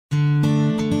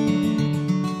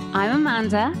I'm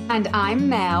Amanda. And I'm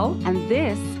Mel. And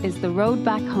this is the Road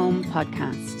Back Home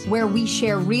podcast, where we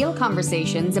share real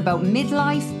conversations about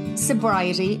midlife,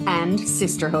 sobriety, and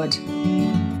sisterhood.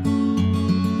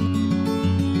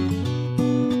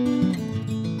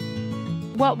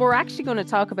 What we're actually going to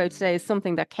talk about today is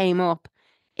something that came up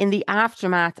in the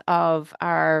aftermath of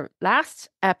our last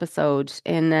episode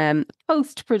in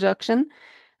post-production,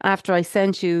 after I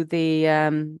sent you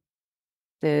the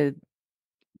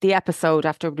episode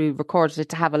after we recorded it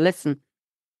to have a listen.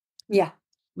 Yeah.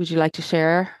 Would you like to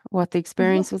share what the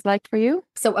experience was like for you?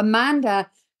 So Amanda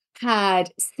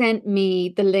had sent me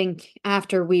the link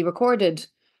after we recorded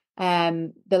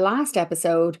the last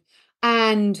episode.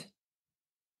 And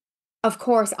of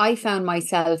course, I found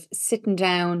myself sitting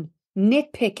down,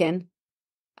 nitpicking,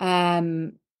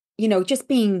 just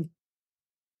being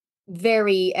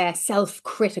very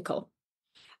self-critical.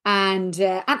 And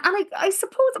I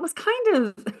suppose it was kind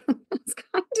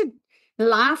of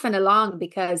laughing along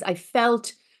because I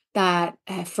felt that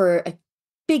for a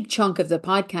big chunk of the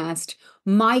podcast,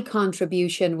 my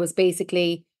contribution was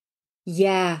basically,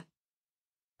 yeah,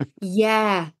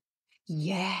 yeah,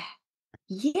 yeah,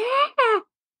 yeah,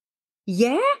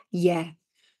 yeah, yeah,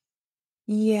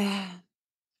 yeah.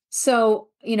 So,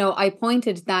 I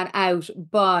pointed that out,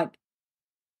 but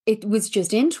it was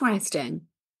just interesting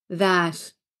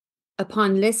that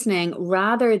upon listening,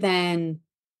 rather than,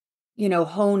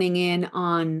 honing in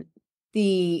on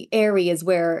the areas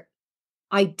where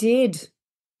I did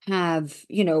have,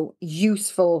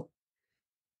 useful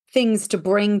things to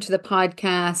bring to the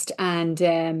podcast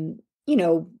and,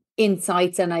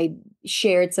 insights, and I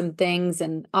shared some things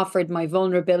and offered my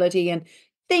vulnerability and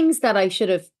things that I should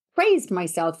have praised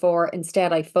myself for.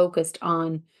 Instead, I focused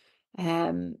on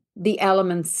the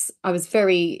elements. I was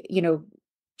very,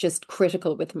 just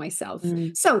critical with myself.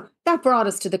 So that brought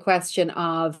us to the question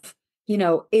of,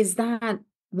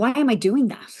 why am I doing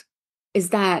that? Is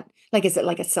it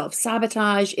like a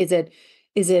self-sabotage? Is it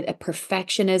a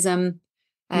perfectionism?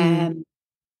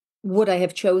 Would I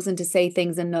have chosen to say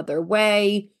things another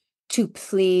way to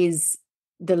please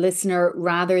the listener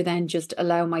rather than just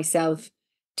allow myself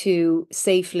to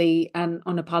safely and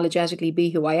unapologetically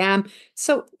be who I am?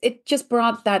 So it just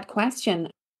brought that question.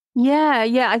 Yeah.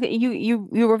 I think you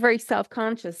were very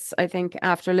self-conscious, I think,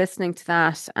 after listening to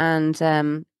that.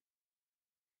 And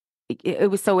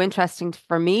it was so interesting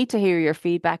for me to hear your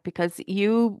feedback because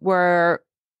you were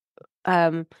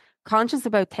conscious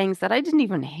about things that I didn't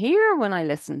even hear when I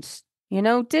listened,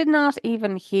 did not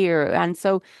even hear. And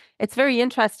so it's very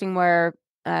interesting where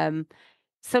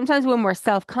sometimes when we're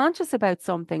self-conscious about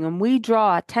something and we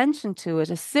draw attention to it,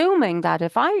 assuming that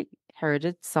if I heard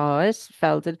it, saw it,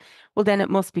 felt it, well, then it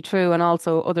must be true. And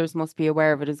also others must be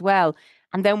aware of it as well.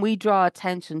 And then we draw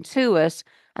attention to it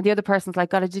and the other person's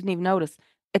like, God, I didn't even notice.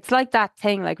 It's like that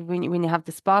thing, like when you have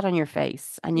the spot on your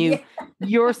face and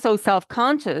you're so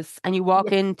self-conscious and you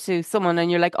walk into someone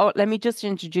and you're like, oh, let me just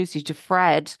introduce you to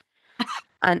Fred.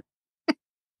 And,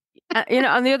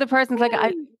 and the other person's like,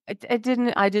 I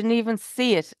didn't even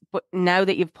see it. But now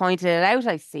that you've pointed it out,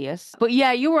 I see it. But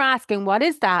yeah, you were asking, what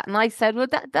is that? And I said, well,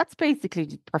 that's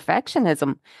basically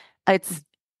perfectionism. It's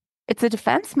a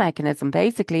defense mechanism,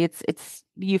 basically. It's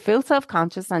you feel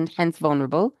self-conscious and hence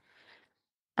vulnerable.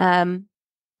 And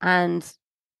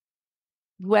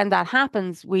when that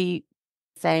happens, we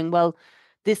saying, well,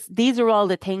 these are all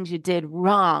the things you did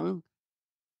wrong.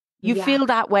 You feel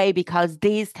that way because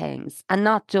these things, and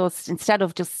not just, instead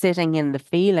of just sitting in the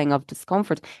feeling of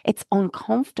discomfort, it's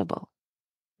uncomfortable.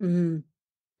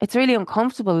 It's really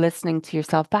uncomfortable listening to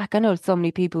yourself back. I know so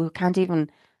many people who can't even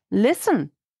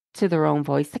listen to their own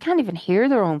voice. They can't even hear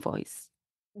their own voice.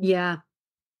 Yeah.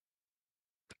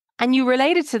 And you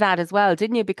related to that as well,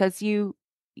 didn't you? Because you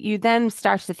then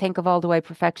start to think of all the way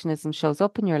perfectionism shows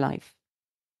up in your life.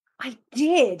 I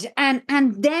did. And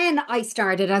then I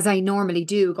started, as I normally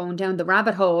do, going down the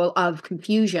rabbit hole of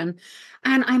confusion.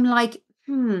 And I'm like,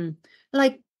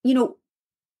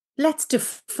 let's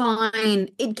define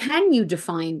it. Can you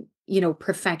define,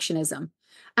 perfectionism?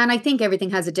 And I think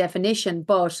everything has a definition,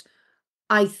 but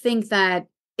I think that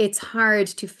it's hard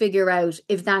to figure out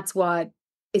if that's what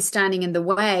is standing in the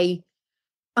way,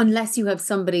 unless you have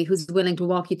somebody who's willing to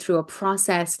walk you through a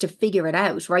process to figure it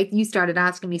out, right? You started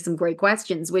asking me some great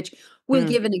questions, which we'll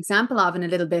give an example of in a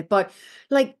little bit. But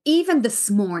like even this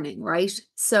morning, right?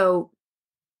 So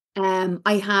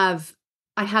I have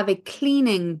a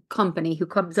cleaning company who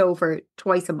comes over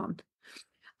twice a month.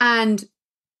 And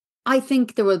I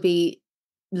think there will be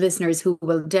listeners who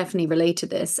will definitely relate to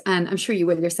this. And I'm sure you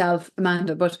will yourself,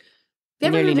 Amanda, but I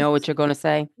nearly know what you're going to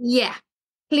say. Yeah.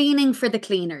 Cleaning for the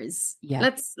cleaners. Yeah.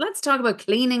 Let's talk about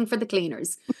cleaning for the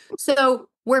cleaners. So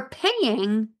we're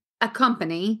paying a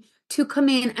company to come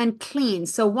in and clean.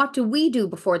 So what do we do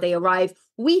before they arrive?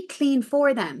 We clean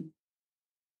for them.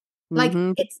 Like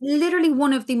Hmm. it's literally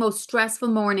one of the most stressful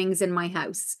mornings in my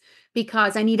house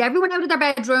because I need everyone out of their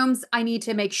bedrooms. I need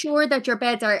to make sure that your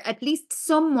beds are at least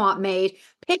somewhat made.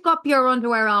 Pick up your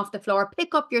underwear off the floor,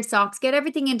 pick up your socks, get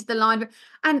everything into the laundry,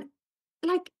 and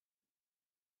like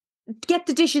get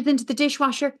the dishes into the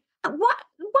dishwasher.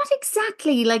 What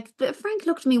exactly? Like Frank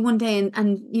looked at me one day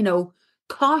and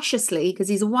cautiously, because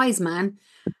he's a wise man,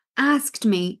 asked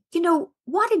me,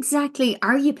 what exactly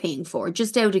are you paying for?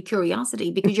 Just out of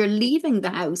curiosity, because you're leaving the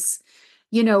house,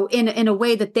 in a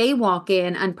way that they walk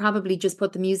in and probably just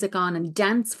put the music on and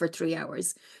dance for 3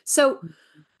 hours. So,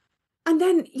 and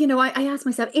then, I asked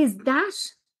myself,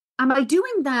 am I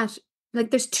doing that? Like,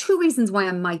 there's two reasons why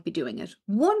I might be doing it.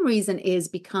 One reason is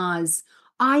because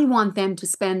I want them to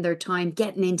spend their time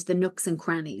getting into the nooks and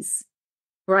crannies,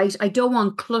 right? I don't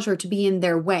want clutter to be in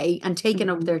their way and taking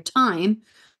up Hmm. their time.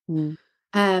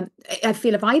 I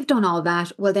feel if I've done all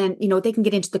that, well, then, they can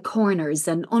get into the corners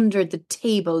and under the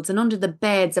tables and under the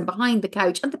beds and behind the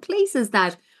couch and the places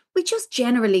that we just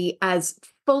generally, as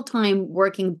full-time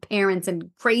working parents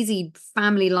and crazy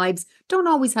family lives, don't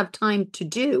always have time to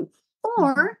do. Hmm.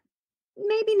 Or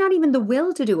maybe not even the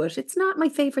will to do it. It's not my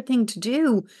favorite thing to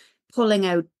do, pulling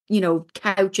out,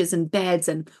 couches and beds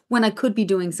and when I could be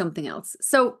doing something else.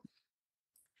 So,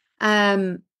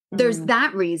 um, there's Hmm.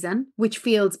 that reason, which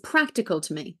feels practical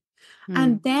to me. Hmm.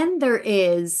 And then there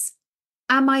is,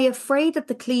 am I afraid that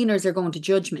the cleaners are going to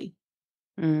judge me?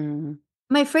 Hmm.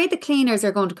 Am I afraid the cleaners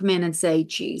are going to come in and say,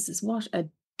 Jesus, what a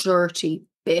dirty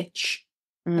bitch.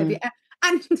 Have Hmm. you?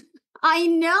 And I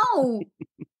know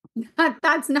that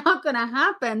that's not going to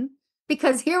happen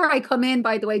because here I come in,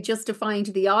 by the way, justifying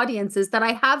to the audiences that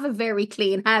I have a very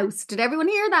clean house. Did everyone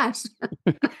hear that?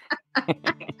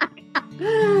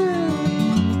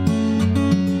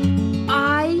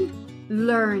 I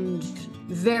learned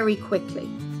very quickly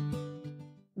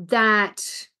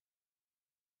that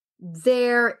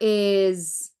there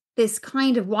is this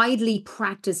kind of widely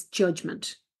practiced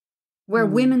judgment where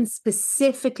Hmm. women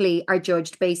specifically are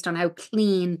judged based on how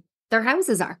clean their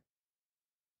houses are.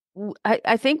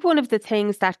 I think one of the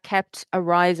things that kept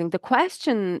arising, the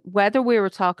question, whether we were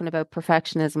talking about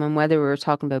perfectionism and whether we were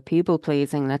talking about people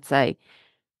pleasing, let's say,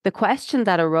 the question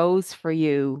that arose for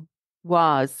you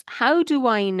was, how do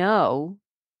I know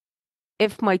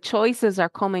if my choices are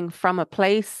coming from a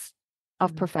place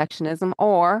of Mhm. perfectionism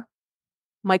or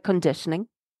my conditioning?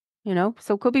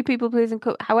 So it could be people pleasing,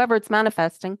 however it's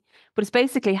manifesting, but it's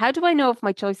basically, how do I know if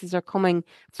my choices are coming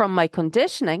from my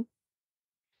conditioning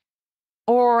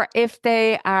or if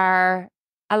they are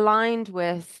aligned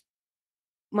with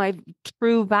my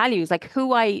true values, like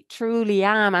who I truly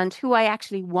am and who I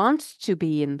actually want to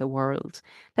be in the world?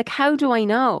 Like, how do I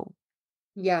know?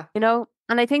 Yeah. And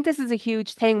I think this is a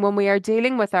huge thing when we are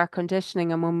dealing with our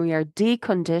conditioning and when we are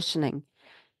deconditioning.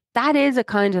 That is a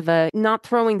kind of a not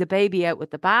throwing the baby out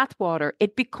with the bathwater.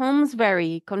 It becomes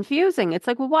very confusing. It's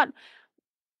like, well,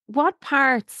 what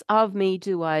parts of me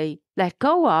do I let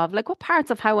go of? Like, what parts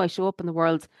of how I show up in the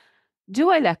world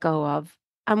do I let go of?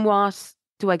 And what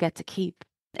do I get to keep?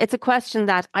 It's a question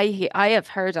that I have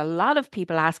heard a lot of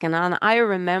people asking, and I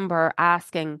remember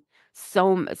asking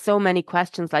so many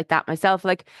questions like that myself.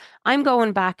 Like I'm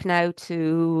going back now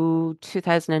to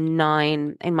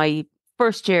 2009 in my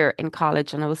first year in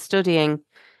college, and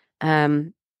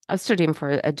um I was studying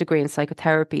for a degree in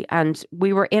psychotherapy, and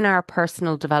we were in our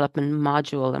personal development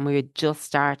module, and we had just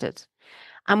started,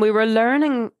 and we were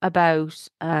learning about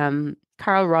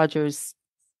Carl Rogers.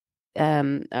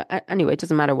 Anyway, it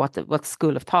doesn't matter what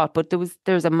school of thought, but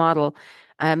there's a model,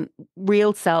 um,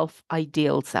 real self,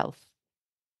 ideal self.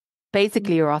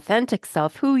 Basically, your authentic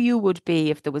self, who you would be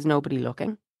if there was nobody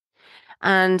looking,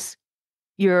 and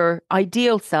your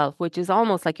ideal self, which is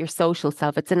almost like your social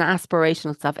self. It's an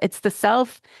aspirational self. It's the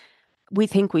self we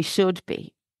think we should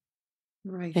be,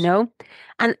 you Right. know?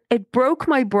 And it broke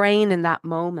my brain in that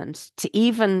moment to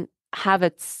even have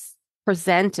it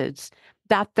presented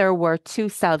that there were two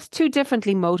selves, two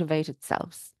differently motivated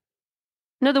selves.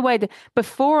 Another way that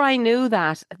before I knew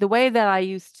that, the way that I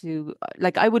used to,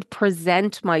 like, I would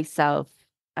present myself,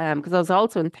 because I was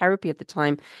also in therapy at the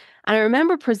time. And I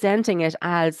remember presenting it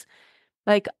as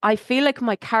like, I feel like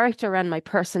my character and my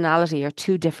personality are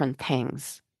two different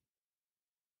things.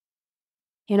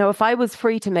 If I was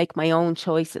free to make my own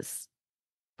choices,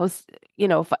 was,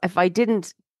 if I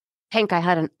didn't think I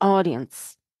had an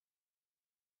audience,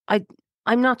 I,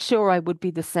 I'm not sure I would be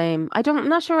the same. I'm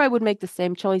not sure I would make the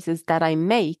same choices that I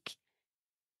make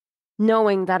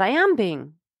knowing that I am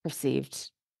being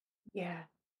perceived. Yeah.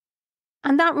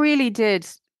 And that really did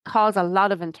cause a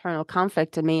lot of internal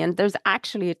conflict in me. And there's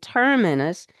actually a term in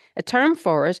it, a term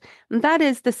for it, and that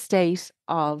is the state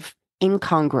of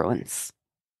incongruence.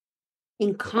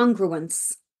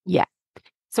 Incongruence. Yeah.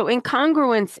 So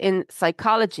incongruence in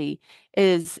psychology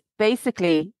is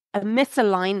basically a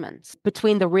misalignment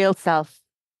between the real self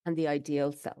and the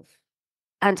ideal self.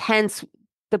 And hence,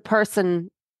 the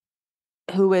person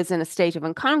who is in a state of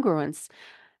incongruence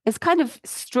is kind of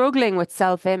struggling with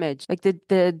self-image, like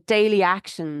the daily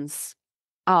actions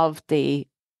of the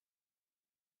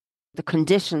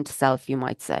conditioned self, you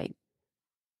might say,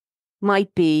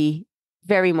 might be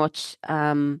very much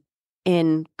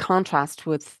in contrast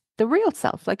with the real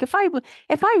self. Like if I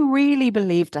really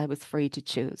believed I was free to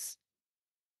choose,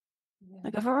 Yeah.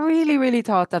 like if I really, really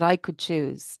thought that I could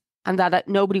choose and that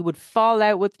nobody would fall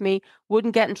out with me,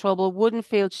 wouldn't get in trouble, wouldn't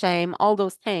feel shame, all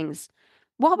those things,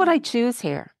 what would I Yeah. choose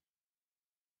here?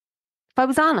 If I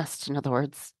was honest, in other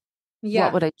words, what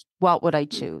Yeah. would I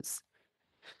choose?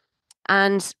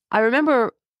 And I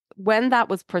remember when that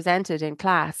was presented in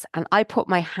class and I put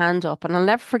my hand up and I'll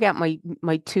never forget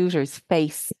my tutor's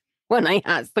face when I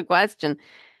asked the question.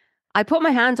 I put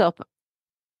my hand up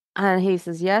and he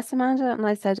says, "Yes, Amanda." And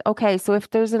I said, "Okay, so if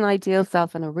there's an ideal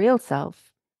self and a real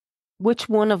self, which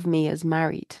one of me is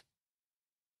married?"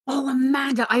 Oh,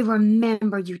 Amanda, I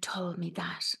remember you told me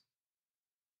that.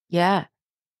 Yeah.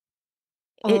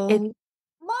 It Oh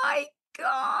my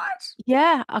God.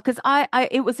 yeah, because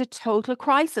it was a total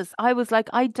crisis. I was like,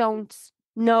 I don't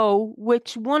know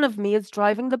which one of me is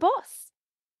driving the bus.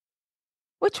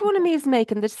 Which one of me is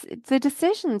making the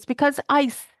decisions? Because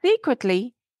I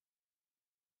secretly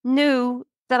knew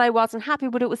that I wasn't happy,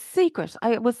 but it was secret.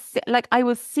 I was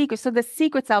secret. So the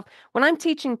secret self, when I'm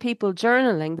teaching people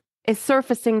journaling, is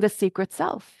surfacing the secret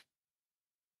self.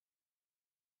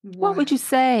 What would Wow. you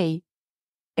say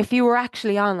if you were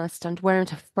actually honest and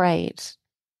weren't afraid?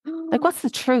 Like, what's the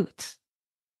truth?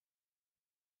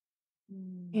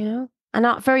 You know? And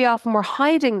not very often we're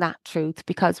hiding that truth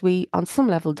because we, on some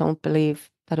level, don't believe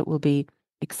that it will be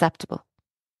acceptable.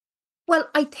 Well,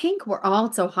 I think we're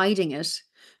also hiding it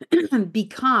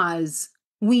because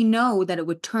we know that it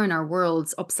would turn our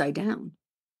worlds upside down.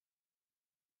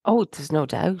 Oh, there's no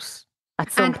doubt.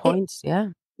 At some And it, point, yeah.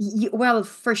 well,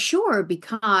 for sure,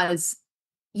 because,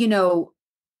 you know,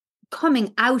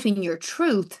 coming out in your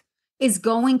truth is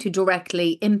going to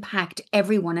directly impact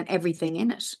everyone and everything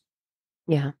in it.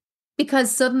 Yeah.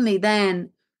 Because suddenly then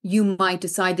you might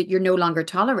decide that you're no longer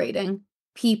tolerating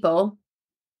people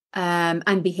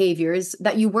and behaviors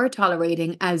that you were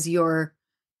tolerating as your,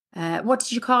 what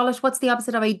did you call it? What's the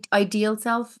opposite of ideal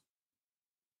self?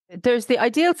 There's the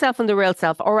ideal self and the real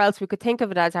self, or else we could think of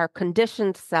it as our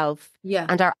conditioned self Yeah,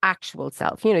 and our actual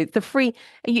self. You know, the free,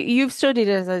 you've studied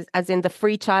it as in the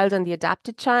free child and the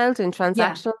adapted child in yeah,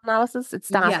 transactional analysis. It's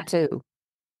that yeah, too.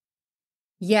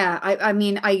 yeah. I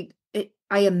mean, I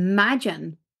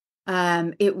imagine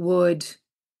it would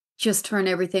just turn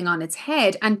everything on its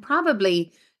head and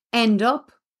probably end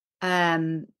up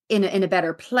in a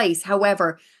better place.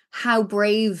 However, how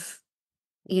brave,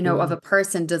 of Mm, a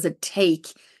person does it take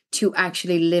to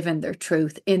actually live in their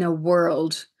truth in a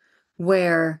world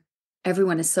where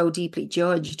everyone is so deeply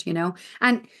judged?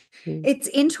 And mm, it's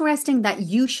interesting that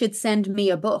you should send me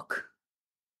a book.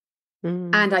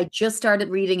 mm, And I just started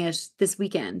reading it this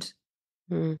weekend.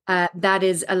 mm. That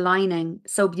is aligning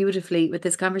so beautifully with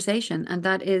this conversation. And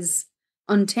that is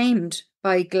Untamed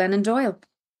by Glennon Doyle.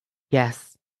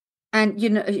 Yes. And,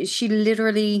 she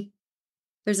literally,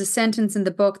 there's a sentence in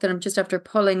the book that I'm just after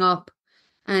pulling up,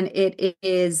 and it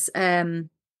is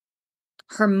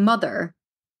her mother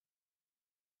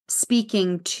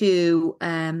speaking to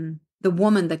the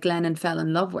woman that Glennon fell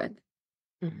in love with.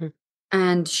 Hmm.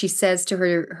 And she says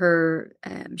to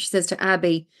she says to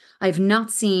Abby, "I've not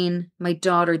seen my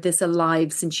daughter this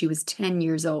alive since she was 10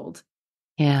 years old."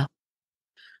 Yeah.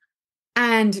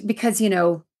 And because,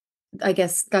 I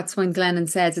guess that's when Glennon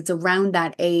says it's around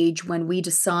that age when we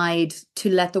decide to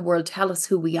let the world tell us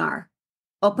who we are.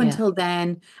 Up Yeah. until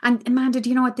then, and Amanda, do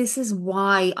you know what? This is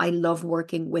why I love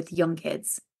working with young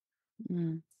kids.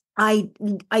 Mm, I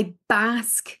I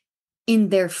bask in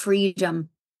their freedom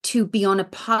to be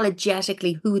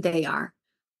unapologetically who they are.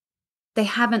 They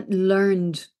haven't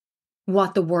learned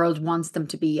what the world wants them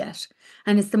to be yet.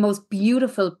 And it's the most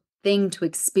beautiful thing to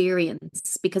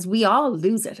experience because we all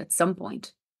lose it at some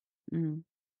point mm.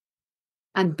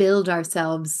 and build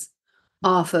ourselves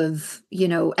off of,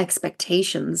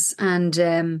 expectations. And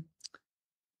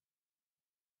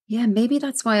yeah, maybe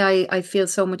that's why I feel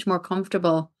so much more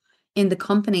comfortable in the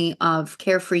company of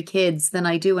carefree kids than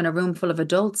I do in a room full of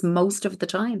adults most of the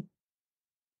time.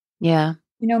 Yeah.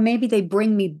 Maybe they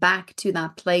bring me back to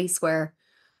that place where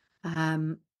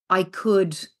um, I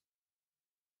could,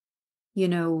 you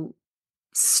know,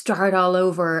 start all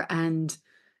over and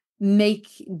make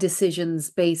decisions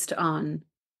based on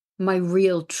my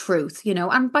real truth.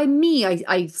 And by me,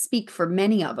 I speak for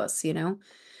many of us.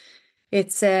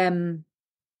 It's You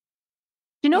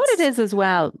know what it it's is as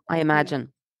well, I yeah.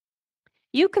 imagine?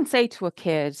 You can say to a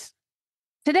kid,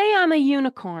 today I'm a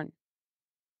unicorn.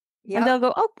 And Yep. they'll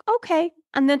go, oh, okay.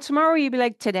 And then tomorrow you'll be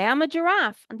like, today I'm a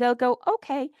giraffe. And they'll go,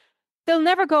 okay. They'll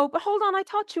never go, but hold on, I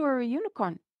thought you were a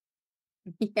unicorn.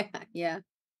 Yeah, yeah.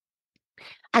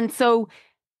 And so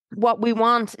what we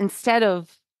want instead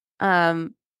of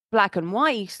black and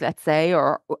white, let's say,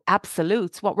 or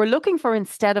absolutes, what we're looking for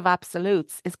instead of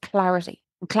absolutes is clarity.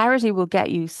 And clarity will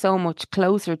get you so much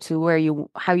closer to where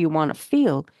how you want to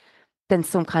feel than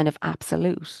some kind of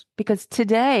absolute. Because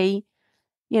today,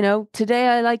 today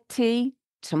I like tea,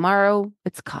 tomorrow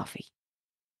it's coffee,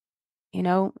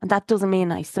 and that doesn't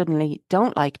mean I suddenly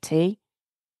don't like tea.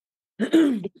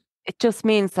 It, it just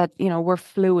means that, we're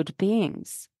fluid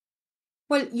beings.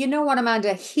 Well, you know what,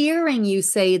 Amanda, hearing you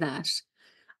say that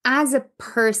as a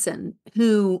person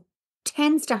who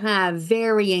tends to have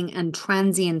varying and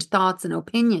transient thoughts and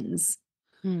opinions,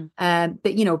 Mm,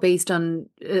 but based on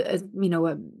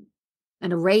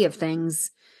an array of things,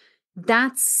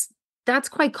 that's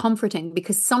quite comforting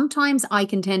because sometimes I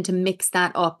can tend to mix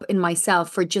that up in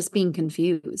myself for just being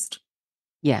confused.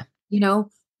 yeah. you know,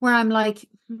 where I'm like,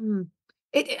 and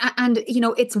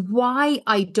it's why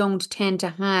I don't tend to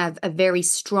have a very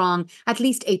strong, at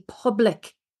least a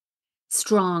public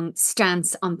strong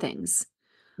stance on things.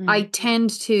 I Mm, tend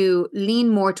to lean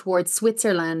more towards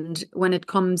Switzerland when it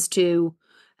comes to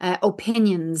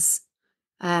opinions,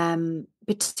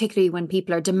 particularly when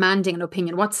people are demanding an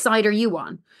opinion. What side are you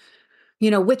on?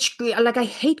 Like, I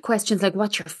hate questions like,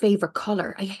 what's your favorite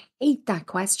color? I hate that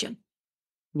question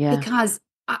yeah. because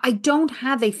I don't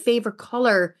have a favorite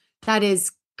color that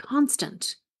is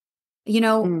constant.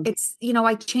 Mm,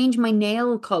 I change my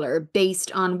nail color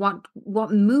based on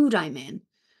what mood I'm in.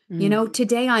 mm,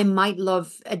 Today I might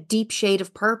love a deep shade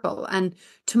of purple, and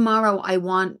tomorrow I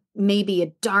want maybe a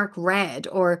dark red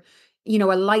or, a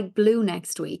light blue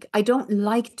next week. I don't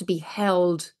like to be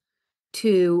held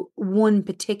to one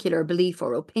particular belief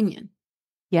or opinion.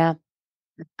 yeah.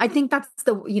 I think that's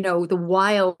the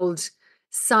wild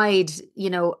side,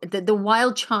 the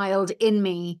wild child in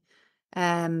me,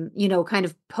 kind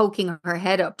of poking her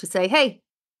head up to say, hey,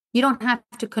 you don't have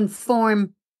to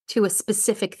conform to a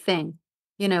specific thing.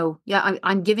 Yeah,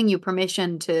 I'm giving you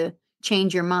permission to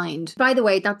change your mind. By the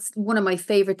way, that's one of my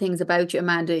favorite things about you,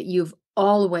 Amanda. You've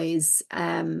always,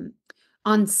 on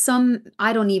some,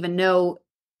 I don't even know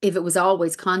if it was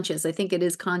always conscious. I think it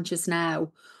is conscious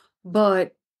now,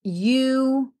 but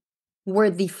you were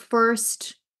the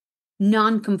first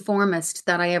nonconformist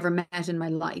that I ever met in my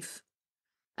life.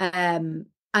 And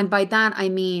by that, I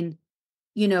mean,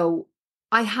 you know,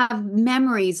 I have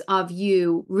memories of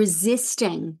you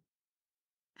resisting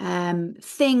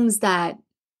things that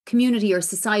community or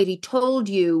society told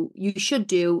you should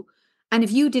do. And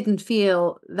if you didn't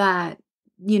feel that,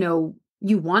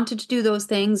 you wanted to do those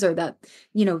things or that,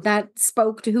 that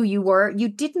spoke to who you were, you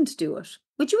didn't do it.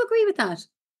 Would you agree with that?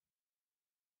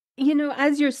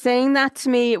 As you're saying that to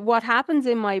me, what happens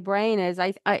in my brain is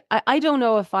I don't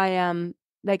know if I am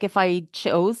like if I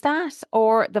chose that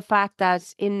or the fact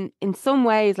that in some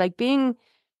ways, like being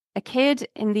a kid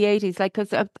in the 80s, like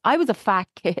because I was a fat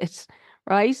kid,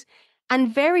 right?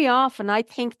 And very often I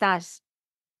think that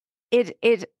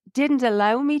it didn't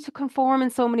allow me to conform in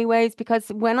so many ways because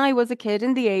when I was a kid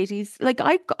in the 80s, like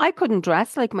I couldn't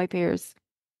dress like my peers.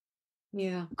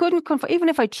 Yeah. Couldn't conform. Even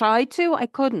if I tried to, I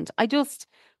couldn't. I just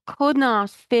could not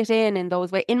fit in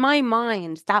those ways. In my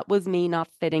mind, that was me not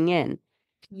fitting in.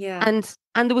 Yeah.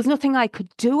 And there was nothing I could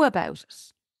do about it.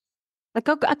 Like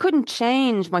I couldn't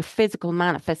change my physical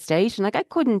manifestation. Like I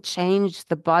couldn't change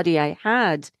the body I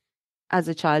had as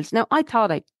a child. Now I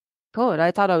thought I could.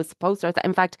 I thought I was supposed to.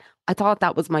 In fact, I thought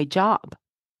that was my job,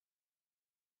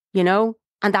 you know?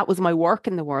 And that was my work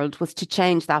in the world was to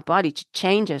change that body, to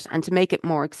change it and to make it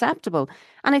more acceptable.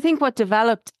 And I think what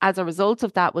developed as a result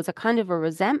of that was a kind of a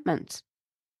resentment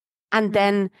and Mm.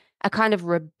 then a kind of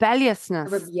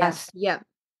rebelliousness Yeah. that Yeah.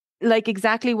 like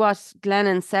exactly what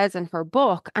Glennon says in her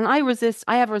book. And I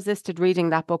have resisted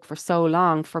reading that book for so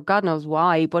long, for God knows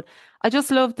why, but I just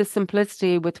love the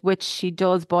simplicity with which she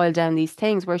does boil down these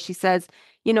things, where she says,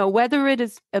 whether it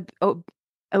is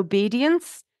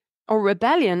obedience or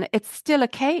rebellion, it's still a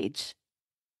cage.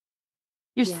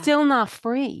 You're Yeah. still not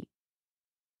free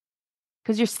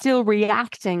because you're still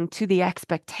reacting to the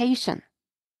expectation.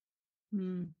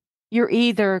 Mm. You're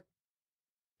either,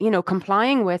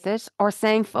 complying with it or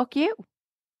saying, fuck you,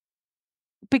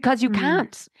 because you Mm.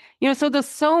 can't. So there's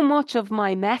so much of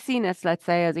my messiness, let's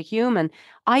say, as a human,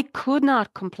 I could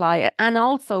not comply. And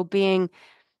also being,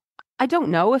 I don't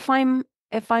know if I'm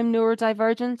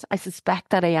neurodivergent. I suspect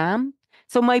that I am.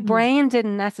 So my Mm. brain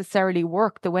didn't necessarily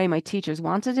work the way my teachers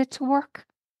wanted it to work.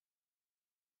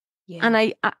 And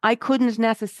Yeah. I couldn't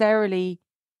necessarily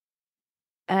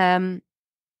um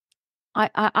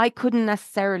I couldn't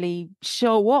necessarily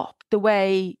show up the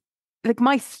way, like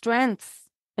my strengths,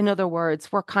 in other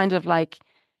words, were kind of like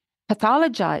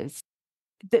pathologized.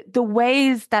 The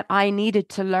ways that I needed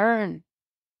to learn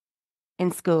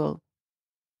in school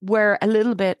were a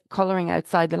little bit coloring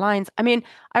outside the lines. I mean,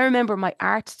 I remember my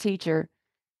art teacher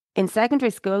in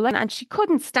secondary school, and she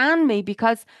couldn't stand me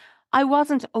because I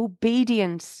wasn't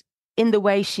obedient in the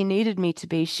way she needed me to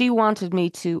be. She wanted me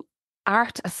to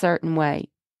art a certain way.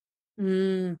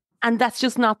 Mm. And that's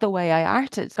just not the way I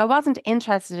arted. So I wasn't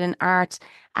interested in art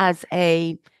as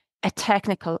a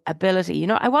technical ability.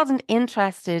 I wasn't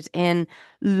interested in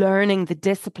learning the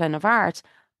discipline of art.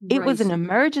 It was an Right.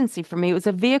 emergency for me. It was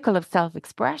a vehicle of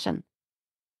self-expression.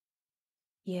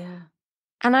 Yeah.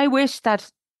 And I wish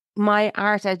that my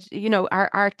our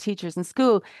art teachers in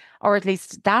school, or at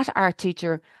least that art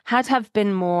teacher, had have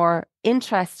been more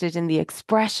interested in the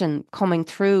expression coming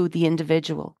through the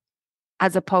individual,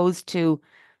 as opposed to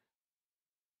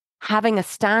having a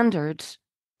standard,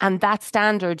 and that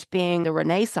standard being the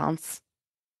Renaissance,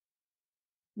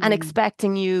 and Mm.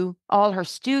 expecting all her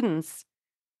students,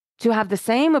 to have the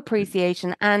same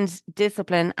appreciation and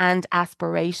discipline and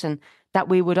aspiration that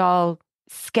we would all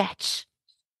sketch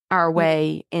our Yeah.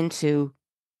 way into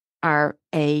our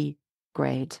A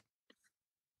grade.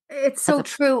 It's As so a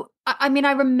true. I mean,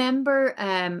 I remember,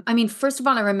 first of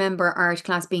all, I remember art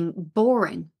class being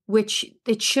boring, which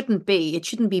it shouldn't be. It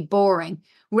shouldn't be boring,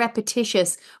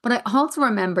 repetitious. But I also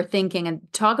remember thinking, and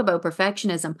talk about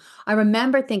perfectionism, I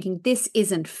remember thinking, this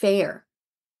isn't fair.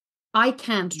 I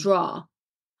can't draw.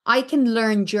 I can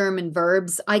learn German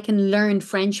verbs. I can learn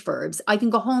French verbs. I can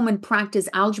go home and practice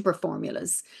algebra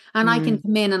formulas. And I can mm,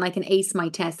 come in and I can ace my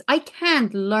test. I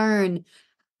can't learn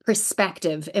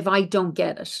perspective if I don't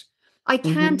get it.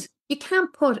 hmm You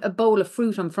can't put a bowl of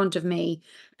fruit in front of me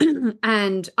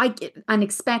and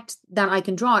expect that I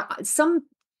can draw it. Some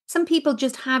people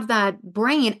just have that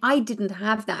brain. I didn't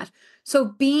have that. So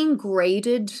being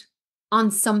graded on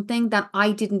something that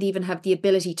I didn't even have the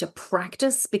ability to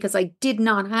practice because I did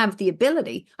not have the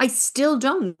ability, I still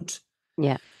don't,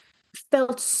 yeah,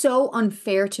 felt so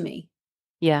unfair to me.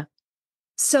 yeah,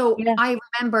 So yeah, I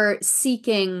remember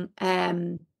seeking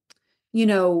you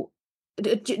know,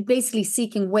 basically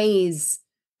seeking ways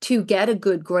to get a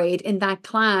good grade in that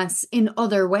class in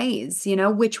other ways,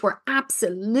 which were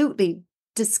absolutely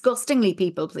disgustingly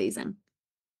people pleasing.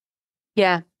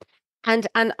 yeah. And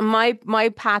my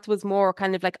path was more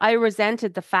kind of like, I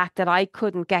resented the fact that I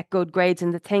couldn't get good grades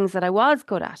in the things that I was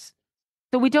good at.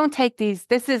 So we don't take these.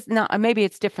 This is not, maybe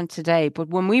it's different today, but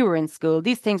when we were in school,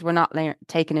 these things were not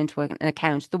taken into an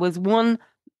account. There was one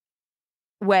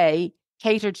way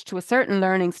catered to a certain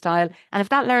learning style. And if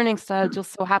that learning style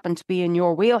just so happened to be in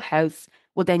your wheelhouse,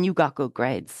 well, then you got good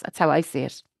grades. That's how I see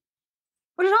it.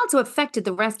 But it also affected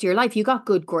the rest of your life. You got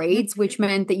good Mhm. grades, which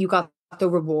meant that you got the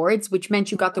rewards, which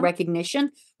meant you got the Mhm.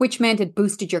 recognition, which meant it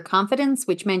boosted your confidence,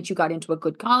 which meant you got into a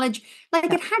good college. Like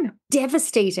Yeah. it had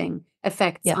devastating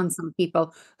effects Yeah. on some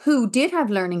people who did have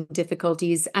learning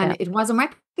difficulties Yeah. and it wasn't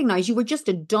recognized. You were just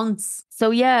a dunce.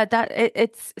 So yeah,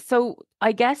 it's so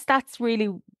I guess that's really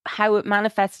how it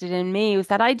manifested in me, was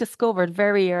that I discovered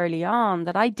very early on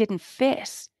that I didn't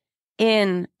fit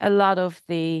in a lot of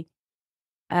the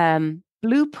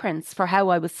blueprints for how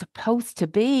I was supposed to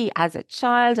be as a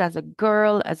child, as a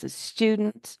girl, as a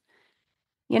student.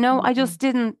 I Mhm. just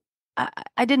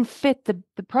I didn't fit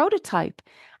the prototype.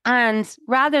 And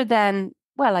rather than,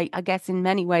 well, I guess in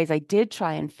many ways I did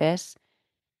try and fit,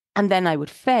 and then I would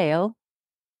fail.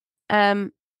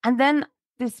 Um, and then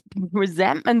this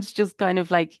resentment just kind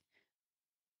of like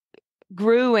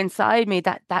grew inside me,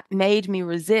 that made me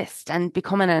resist and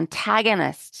become an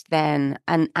antagonist then.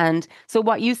 And so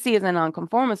what you see as a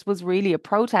nonconformist was really a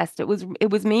protest. It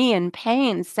was me in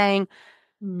pain saying,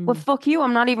 well, Mm. fuck you,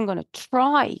 I'm not even going to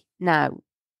try now.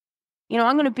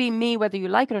 I'm going to be me whether you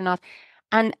like it or not.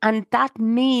 And that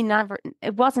me never,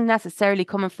 it wasn't necessarily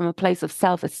coming from a place of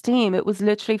self-esteem. It was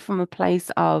literally from a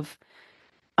place of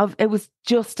it was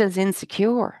just as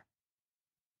insecure.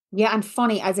 Yeah, and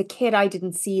funny, as a kid, I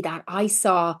didn't see that. I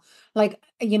saw, like,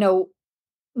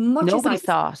 much as Nobody I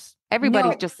saw it. Everybody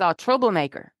no. just saw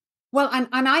troublemaker. Well, and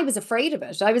I was afraid of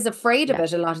it. I was afraid of Yeah.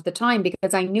 it a lot of the time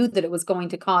because I knew that it was going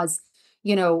to cause,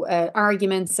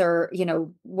 arguments or,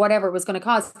 whatever it was going to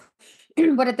cause.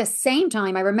 But at the same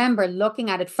time, I remember looking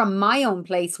at it from my own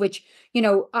place, which,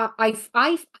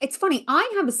 it's funny,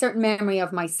 I have a certain memory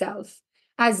of myself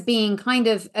as being kind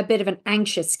of a bit of an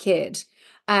anxious kid.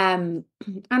 Um,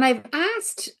 and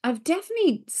I've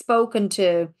definitely spoken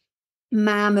to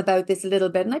Mam about this a little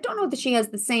bit. And I don't know that she has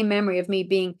the same memory of me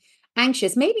being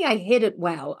anxious. Maybe I hid it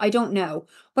well. I don't know.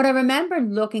 But I remember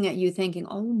looking at you thinking,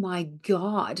 oh my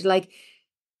God, like,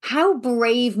 how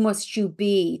brave must you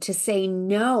be to say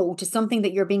no to something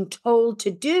that you're being told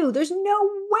to do? There's no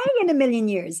way in a million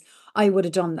years I would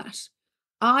have done that.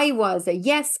 I was a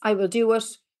yes, I will do it.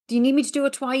 Do you need me to do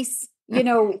it twice?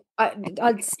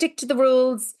 I'll stick to the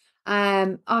rules.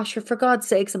 Sure, for God's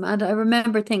sakes, Amanda, I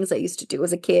remember things I used to do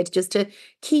as a kid just to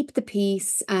keep the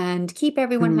peace and keep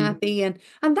everyone Mm, happy. And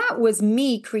that was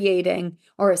me creating,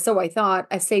 or so I thought,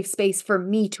 a safe space for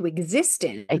me to exist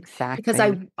in because I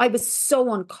exactly. I was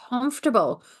so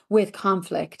uncomfortable with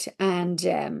conflict and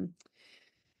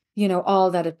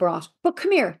all that it brought. But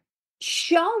come here,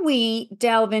 shall we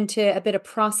delve into a bit of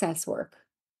process work?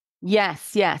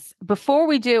 Yes, yes. Before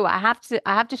we do, I have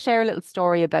to share a little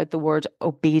story about the word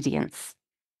obedience,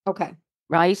 Okay.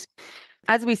 right?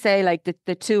 As we say, like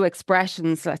the two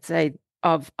expressions, let's say,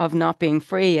 of not being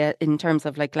free in terms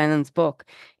of like Glennon's book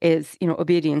is,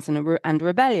 obedience and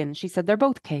rebellion. She said they're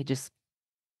both cages.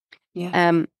 Yeah.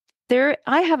 Um,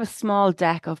 I have a small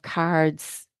deck of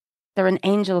cards. They're an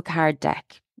angel card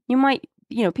deck.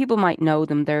 People might know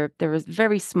them. They're a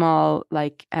very small,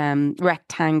 like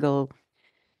rectangle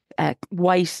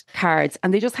white cards,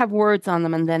 and they just have words on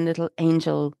them, and then little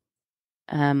angel,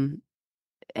 um,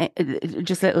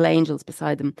 just little angels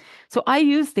beside them. So I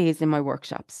use these in my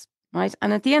workshops, right?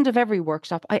 And at the end of every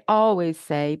workshop, I always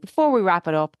say, before we wrap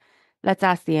it up, let's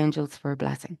ask the angels for a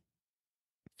blessing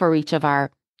for each of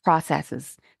our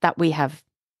processes that we have,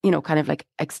 kind of like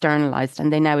externalized,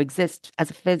 and they now exist as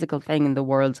a physical thing in the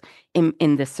world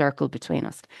in this circle between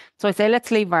us. So I say, let's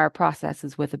leave our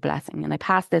processes with a blessing. And I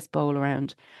pass this bowl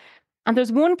around. And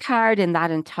there's one card in that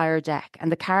entire deck,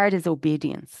 and the card is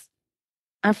obedience.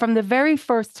 And from the very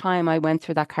first time I went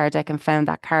through that card deck and found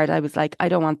that card, I was like, I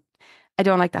don't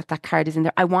like that that card is in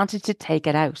there. I wanted to take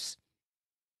it out.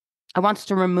 I wanted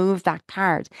to remove that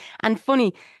card. And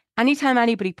funny, anytime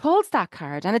anybody pulls that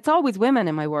card, and it's always women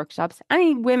in my workshops,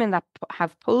 any women that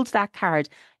have pulled that card,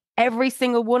 every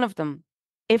single one of them,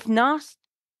 if not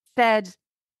said,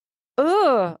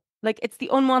 oh, like it's the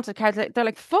unwanted card, they're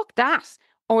like, fuck that.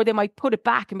 Or they might put it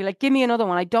back and be like, give me another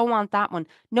one. I don't want that one.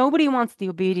 Nobody wants the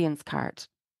obedience card.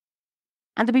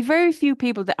 And there'll be very few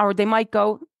people that, or they might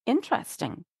go,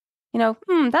 interesting.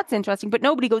 That's interesting. But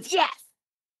nobody goes, yes.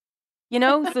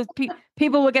 So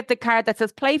people will get the card that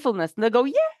says playfulness and they'll go,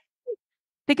 yeah.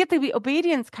 They get the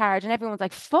obedience card and everyone's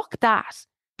like, fuck that.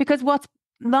 Because what's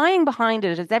lying behind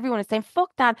it is everyone is saying, fuck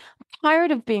that. I'm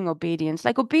tired of being obedient.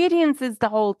 Like, obedience is the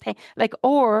whole thing. Like,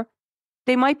 or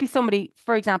they might be somebody,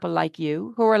 for example, like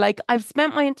you, who are like, I've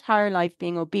spent my entire life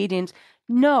being obedient.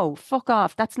 No, fuck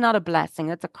off. That's not a blessing.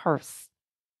 That's a curse.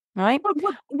 Right?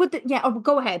 Yeah, oh,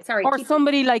 go ahead. Sorry, Or keep.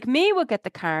 somebody like me would get the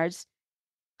card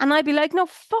and I'd be like, no,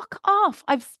 fuck off.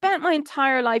 I've spent my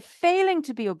entire life failing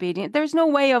to be obedient. There's no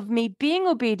way of me being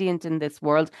obedient in this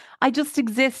world. I just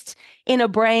exist in a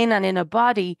brain and in a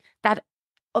body that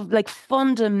of like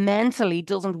fundamentally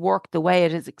doesn't work the way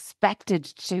it is expected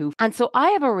to. And so I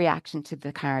have a reaction to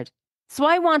the card. So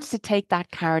I want to take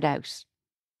that card out.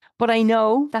 But I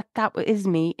know that that is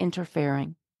me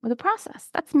interfering with the process.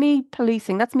 That's me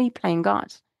policing. That's me playing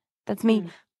God. That's me Mm,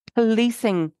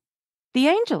 policing the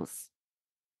angels.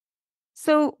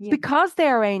 So, yeah. because they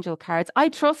are angel cards, I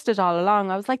trusted all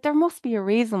along. I was like, there must be a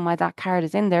reason why that card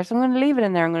is in there. So, I'm going to leave it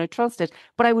in there. I'm going to trust it.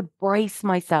 But I would brace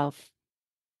myself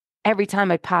every time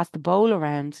I passed the bowl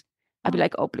around. I'd be Oh,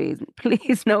 like, oh, please,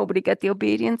 please, nobody get the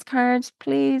obedience card,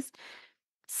 please.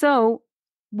 So,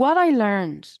 what I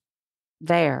learned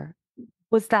there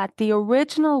was that the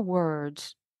original word,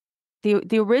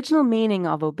 the original meaning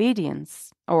of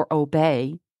obedience or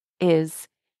obey is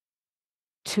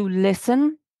to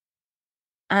listen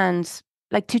and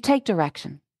like to take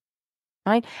direction.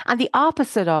 Right? And the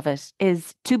opposite of it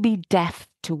is to be deaf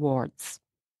towards,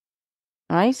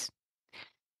 right?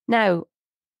 Now,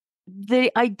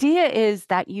 the idea is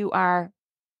that you are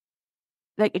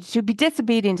like to be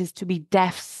disobedient is to be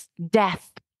deaf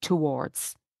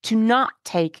towards, to not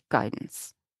take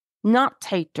guidance, not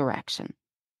take direction,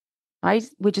 right?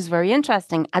 Which is very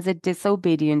interesting. As a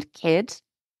disobedient kid,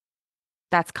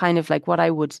 that's kind of like what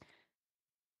I would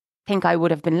think I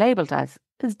would have been labeled as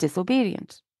is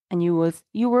disobedient. And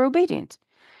you were obedient.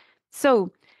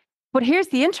 So, but here's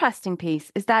the interesting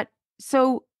piece is that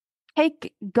so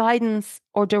take guidance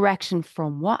or direction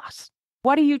from what?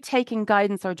 What are you taking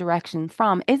guidance or direction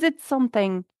from? Is it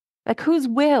something like whose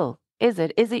will is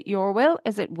it? Is it your will?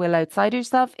 Is it will outside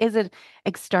yourself? Is it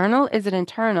external? Is it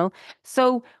internal?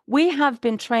 So we have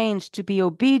been trained to be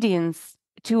obedience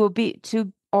to be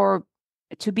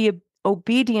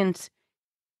obedient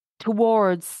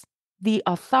towards the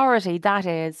authority that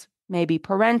is maybe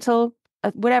parental,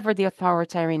 whatever the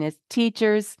authoritarian is,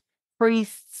 teachers,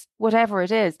 priests, whatever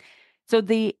it is. So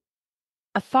the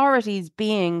authorities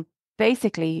being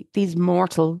basically these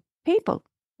mortal people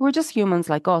who are just humans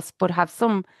like us, but have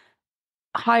some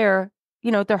higher,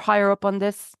 they're higher up on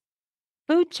this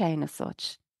food chain as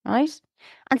such, right?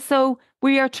 And so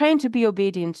we are trained to be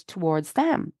obedient towards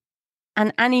them.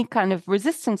 And any kind of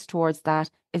resistance towards that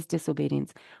is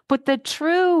disobedience. But the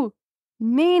true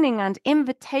meaning and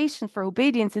invitation for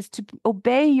obedience is to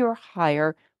obey your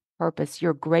higher purpose,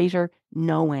 your greater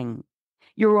knowing,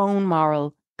 your own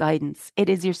moral guidance. It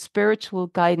is your spiritual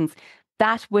guidance,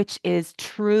 that which is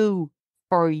true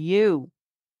for you.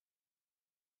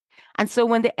 And so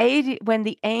when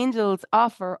the angels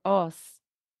offer us,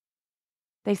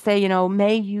 they say,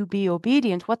 may you be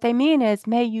obedient. What they mean is,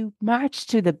 may you march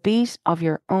to the beat of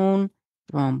your own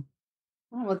drum.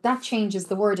 Oh, well, that changes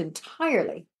the word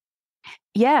entirely.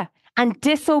 Yeah. And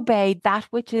disobey that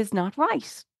which is not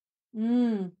right.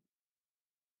 Mm.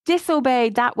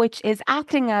 Disobey that which is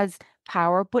acting as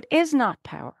power, but is not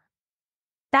power.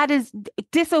 That is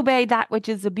disobey that which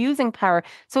is abusing power.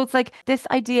 So it's like this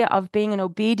idea of being an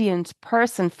obedient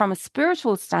person from a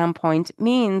spiritual standpoint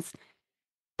means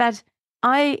that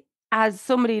as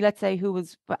somebody, let's say,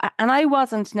 and I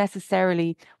wasn't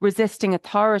necessarily resisting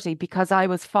authority because I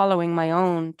was following my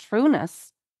own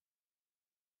trueness.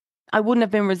 I wouldn't have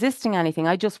been resisting anything.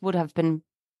 I just would have been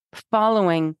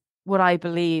following what I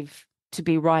believe to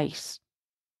be right.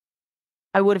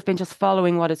 I would have been just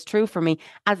following what is true for me,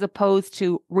 as opposed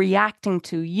to reacting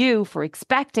to you for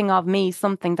expecting of me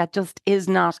something that just is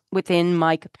not within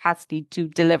my capacity to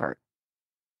deliver,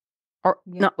 or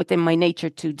Yeah. not within my nature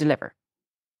to deliver.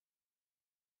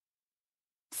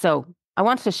 So I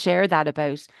wanted to share that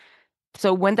about.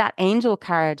 So when that angel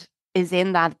card is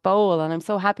in that bowl, and I'm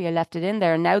so happy I left it in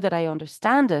there, now that I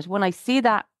understand it, when I see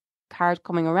that card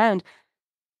coming around,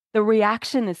 the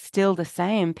reaction is still the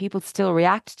same. People still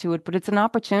react to it, but it's an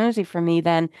opportunity for me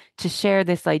then to share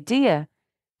this idea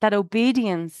that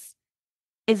obedience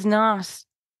is not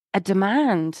a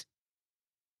demand,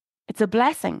 it's a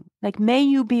blessing. Like, may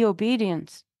you be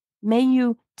obedient. May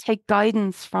you take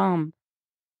guidance from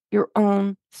your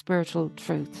own spiritual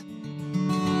truth.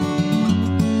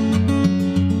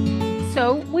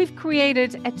 So, we've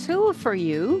created a tool for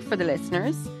you, for the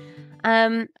listeners,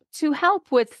 to help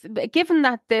with, given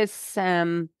that this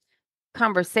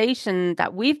conversation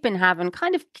that we've been having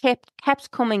kind of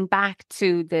kept coming back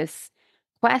to this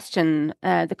question,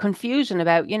 the confusion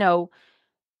about,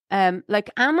 like,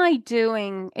 am I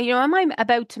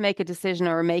about to make a decision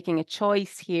or making a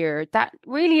choice here that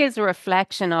really is a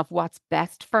reflection of what's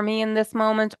best for me in this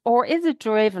moment? Or is it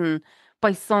driven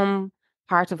by some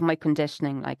part of my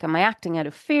conditioning? Like, am I acting out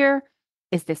of fear?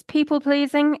 Is this people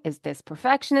pleasing? Is this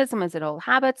perfectionism? Is it old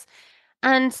habits?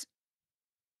 And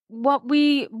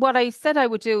what I said I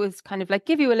would do is kind of like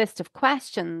give you a list of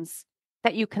questions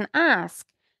that you can ask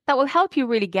that will help you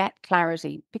really get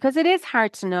clarity, because it is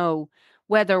hard to know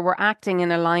whether we're acting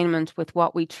in alignment with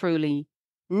what we truly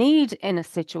need in a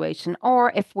situation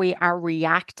or if we are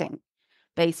reacting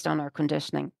based on our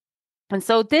conditioning. And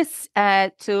so this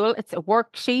tool, it's a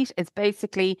worksheet. It's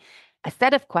basically a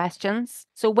set of questions.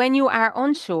 So when you are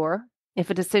unsure if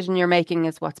a decision you're making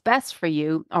is what's best for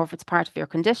you or if it's part of your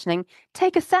conditioning,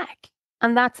 take a sec.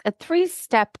 And that's a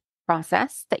 3-step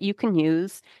process that you can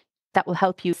use that will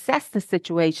help you assess the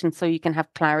situation so you can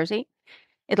have clarity.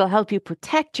 It'll help you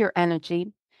protect your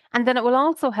energy. And then it will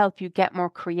also help you get more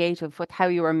creative with how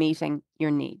you are meeting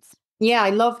your needs. Yeah,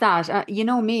 I love that. You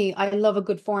know me, I love a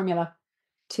good formula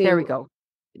There we to go.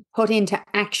 put into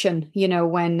action,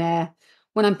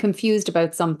 when I'm confused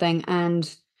about something.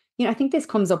 And, I think this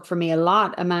comes up for me a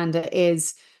lot, Amanda,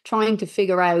 is trying to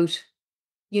figure out,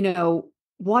 you know,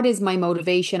 what is my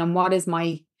motivation and what is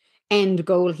my end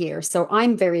goal here. So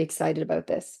I'm very excited about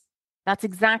this. That's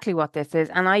exactly what this is.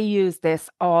 And I use this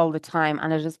all the time.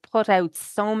 And it has put out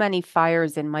so many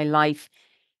fires in my life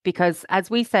because, as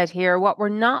we said here, what we're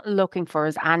not looking for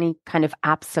is any kind of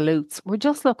absolutes. We're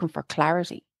just looking for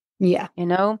clarity, Yeah. you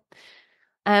know?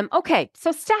 Okay,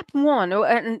 so step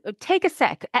one, take a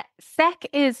sec. Sec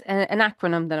is an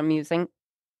acronym that I'm using.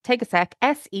 Take a sec,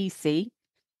 SEC.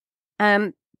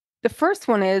 Um, the first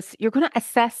one is you're going to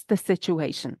assess the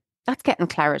situation. That's getting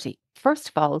clarity. First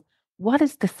of all, what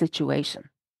is the situation,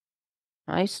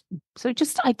 right? So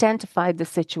just identify the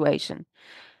situation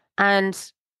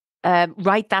and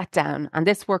write that down. And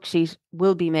this worksheet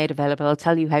will be made available. I'll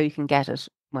tell you how you can get it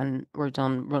when we're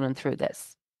done running through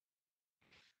this.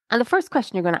 And the first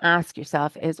question you're going to ask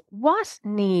yourself is, what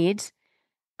need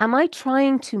am I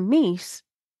trying to meet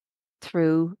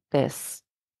through this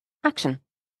action?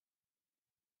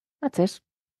 That's it.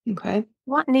 Okay.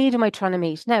 What need am I trying to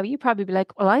meet? Now, you probably be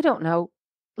like, well, I don't know.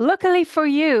 Luckily for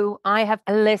you, I have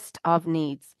a list of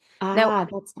needs. Now, Ah,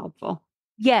 that's helpful.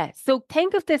 yeah, so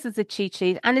think of this as a cheat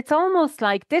sheet, and it's almost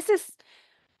like this is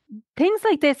things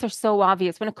like this are so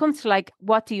obvious when it comes to like,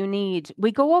 what do you need?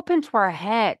 We go up into our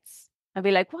heads and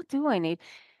be like, what do I need?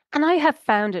 And I have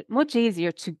found it much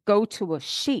easier to go to a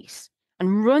sheet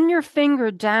and run your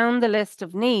finger down the list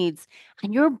of needs,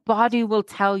 and your body will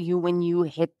tell you when you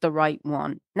hit the right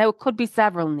one. Now, it could be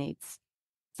several needs.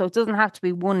 So it doesn't have to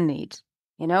be one need,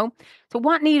 you know? So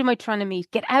what need am I trying to meet?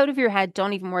 Get out of your head.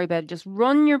 Don't even worry about it. Just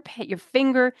run your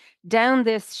finger down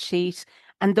this sheet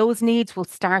and those needs will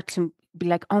start to be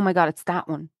like, oh my God, it's that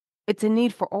one. It's a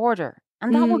need for order.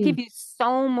 And that will give Mm, you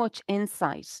so much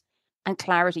insight and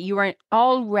clarity. You are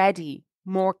already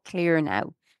more clear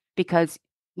now because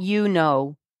you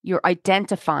know you're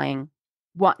identifying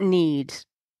what need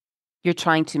you're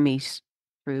trying to meet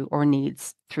through or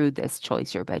needs through this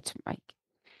choice you're about to make.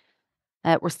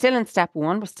 We're still in step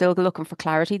one. We're still looking for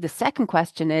clarity. The second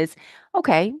question is,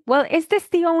 okay, well, is this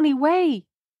the only way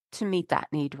to meet that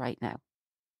need right now?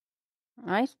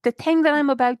 Right? The thing that I'm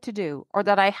about to do, or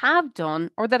that I have done,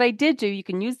 or that I did do, you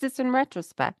can use this in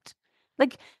retrospect.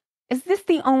 Like, is this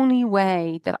the only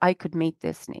way that I could meet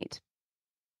this need?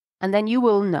 And then you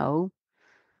will know,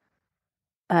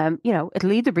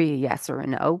 it'll either be a yes or a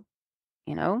no,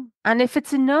 you know? And if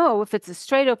it's a no, if it's a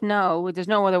straight up no, there's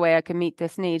no other way I can meet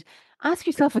this need, ask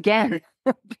yourself again.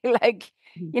 Be like,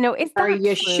 is are that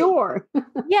you true? sure?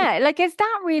 Yeah, like, is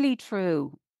that really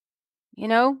true?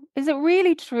 Is it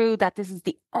really true that this is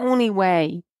the only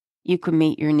way you can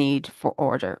meet your need for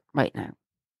order right now?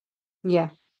 Yeah.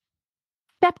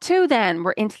 Step two, then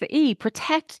we're into the E,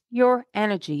 protect your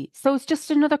energy. So it's just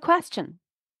another question.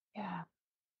 Yeah.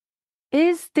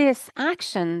 Is this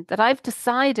action that I've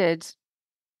decided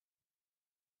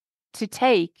to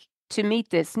take to meet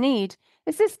this need,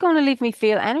 is this going to leave me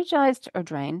feel energized or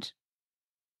drained?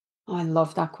 Oh, I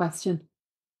love that question.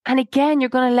 And again, you're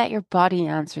going to let your body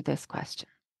answer this question.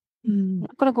 Mm, You're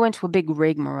not going to go into a big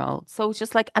rigmarole. So it's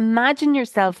just like imagine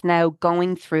yourself now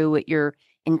going through with your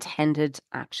intended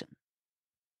action.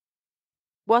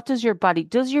 What does your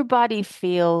body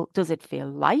feel, does it feel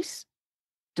light?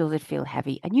 Does it feel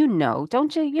heavy? And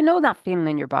don't you? You know that feeling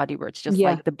in your body where it's just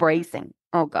yeah. like the bracing.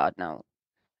 Oh God, no.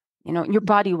 Your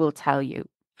body will tell you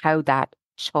how that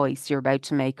choice you're about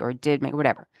to make or did make,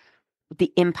 whatever,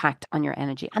 the impact on your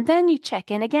energy. And then you check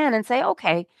in again and say,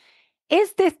 okay,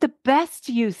 is this the best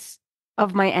use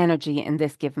of my energy in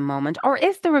this given moment? Or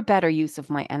is there a better use of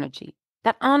my energy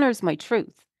that honors my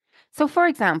truth? So, for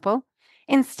example,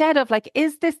 instead of like,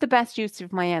 is this the best use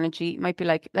of my energy? It might be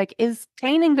like, is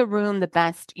cleaning the room the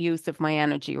best use of my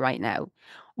energy right now?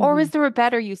 Or is Mhm. there a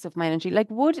better use of my energy?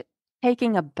 Like, would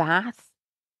taking a bath,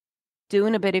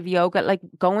 doing a bit of yoga, like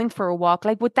going for a walk,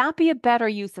 like, would that be a better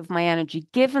use of my energy,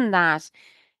 given that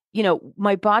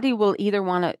my body will either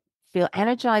want to feel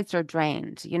energized or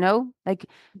drained, Like,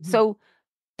 Mhm. so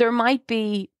there might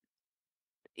be,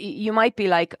 you might be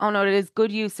like, oh no, it is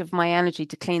good use of my energy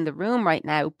to clean the room right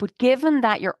now. But given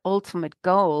that your ultimate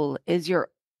goal is your,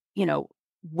 you know,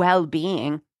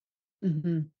 well-being,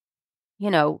 Mhm.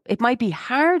 it might be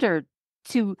harder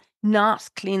to not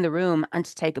clean the room and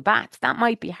to take a bath. That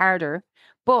might be harder,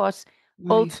 but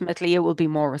Right. ultimately it will be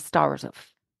more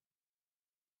restorative,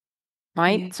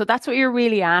 right? Yeah. So that's what you're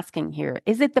really asking here.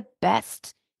 Is it the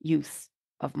best use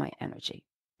of my energy?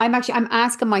 I'm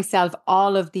asking myself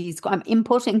all of these. I'm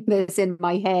inputting this in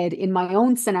my head in my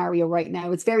own scenario right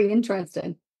now. It's very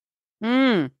interesting.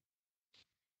 Mm.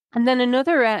 And then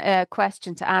another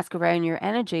question to ask around your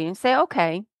energy and say,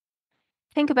 okay,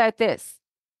 think about this.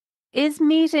 Is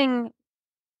meeting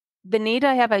the need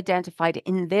I have identified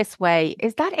in this way,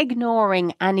 is that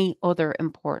ignoring any other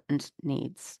important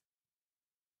needs?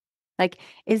 Like,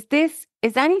 is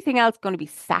anything else going to be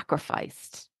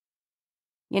sacrificed?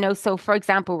 So for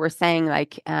example, we're saying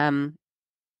like, um,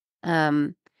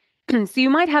 so you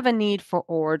might have a need for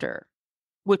order.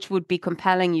 which would be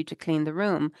compelling you to clean the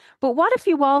room. But what if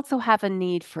you also have a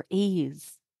need for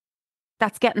ease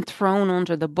that's getting thrown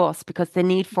under the bus because the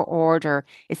need for order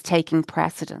is taking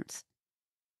precedence?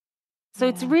 So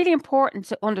it's Yeah. really important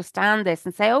to understand this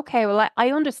and say, okay, well,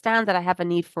 I understand that I have a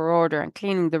need for order and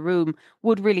cleaning the room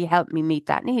would really help me meet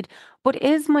that need. But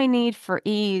is my need for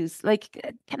ease,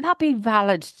 like, can that be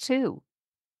valid too?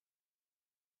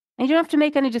 And you don't have to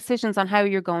make any decisions on how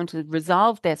you're going to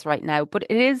resolve this right now, but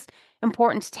it is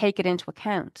important to take it into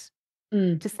account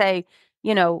Mm. to say,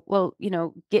 well,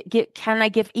 can I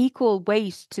give equal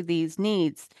weight to these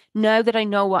needs now that I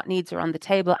know what needs are on the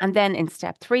table? And then in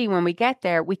step three, when we get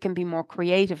there, we can be more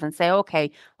creative and say,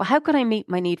 okay, well, how can I meet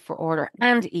my need for order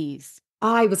and ease?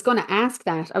 I was going to ask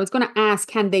that. I was going to ask,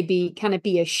 can it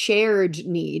be a shared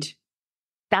need?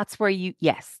 That's where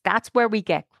yes, that's where we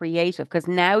get creative because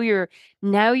now you're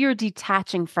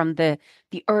detaching from the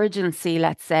urgency,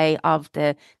 let's say, of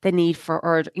the need for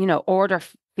order. Order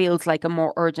feels like a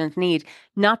more urgent need,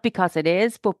 not because it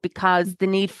is, but because the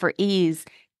need for ease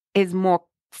is more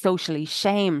socially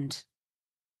shamed.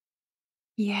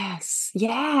 Yes. Do,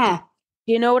 Yeah.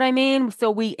 do you know what I mean? So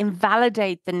we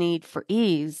invalidate the need for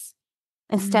ease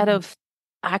instead Mm. of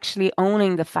actually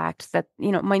owning the fact that,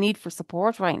 my need for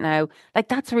support right now, like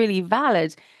that's really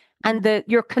valid. And Mm.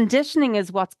 your conditioning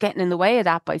is what's getting in the way of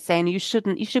that by saying you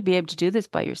should be able to do this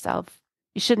by yourself.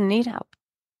 You shouldn't need help.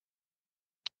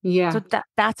 So Yeah.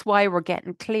 that's why we're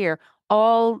getting clear.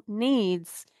 All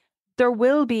needs, there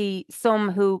will be some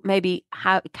who maybe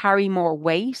carry more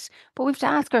weight, but we have to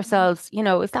ask ourselves,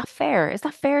 is that fair? Is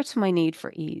that fair to my need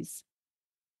for ease?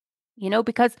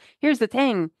 Because here's the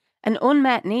thing, an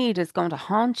unmet need is going to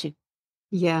haunt you.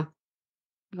 Yeah.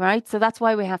 Right. So that's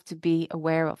why we have to be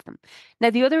aware of them. Now,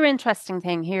 the other interesting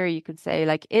thing here, you could say,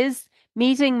 like, is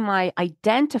meeting my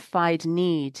identified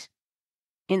need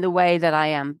in the way that I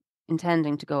am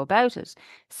intending to go about it,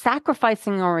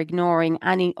 sacrificing or ignoring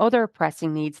any other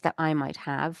pressing needs that I might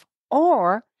have.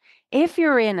 Or if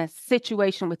you're in a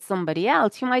situation with somebody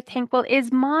else, you might think, well,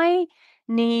 is my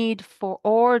need for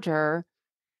order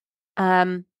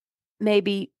um,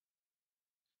 maybe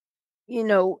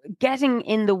getting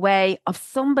in the way of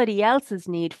somebody else's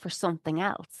need for something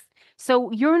else.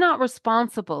 So you're not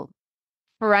responsible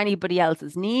for anybody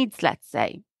else's needs, let's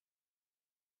say,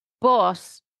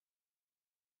 but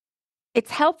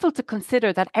it's helpful to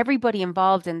consider that everybody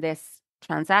involved in this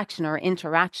transaction or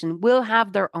interaction will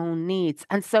have their own needs.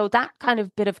 And so that kind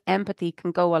of bit of empathy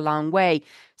can go a long way.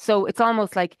 So it's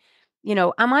almost like,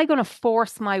 am I going to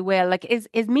force my will? Like, is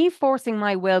me forcing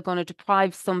my will going to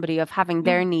deprive somebody of having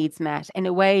their needs met in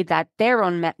a way that their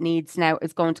unmet needs now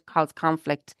is going to cause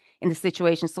conflict in the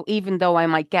situation? So even though I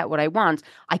might get what I want,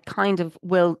 I kind of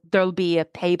there'll be a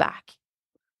payback.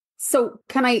 So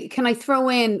can I throw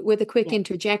in with a quick Yeah.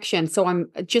 interjection so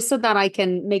I'm just so that I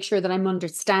can make sure that I'm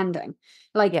understanding.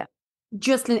 Like Yeah.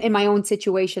 just in my own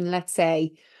situation, let's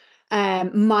say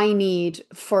my need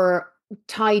for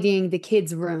tidying the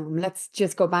kids' room. Let's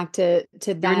just go back to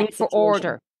Your that need for situation.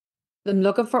 order. I'm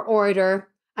looking for order,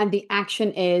 and the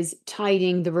action is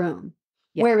tidying the room.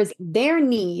 Yeah. Whereas their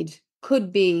need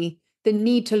could be the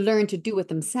need to learn to do it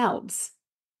themselves.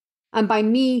 And by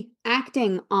me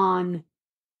acting on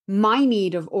my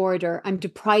need of order, I'm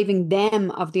depriving them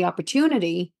of the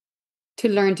opportunity to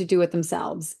learn to do it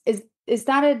themselves. Is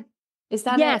that a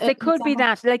Yes, an it could be example?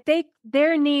 that. Like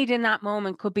their need in that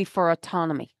moment could be for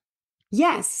autonomy.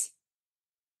 Yes.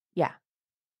 Yeah.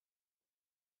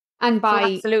 And So by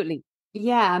absolutely.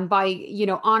 yeah, and by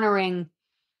honoring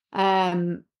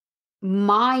um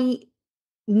my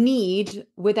need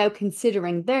without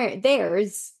considering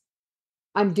theirs,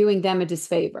 I'm doing them a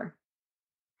disfavor.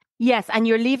 Yes, and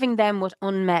you're leaving them with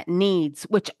unmet needs,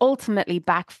 which ultimately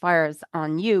backfires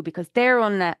on you because their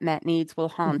unmet needs will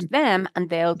haunt them and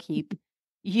they'll keep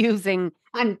using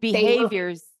And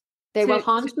behaviors they will to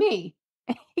haunt me.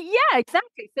 yeah,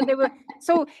 exactly. So they were,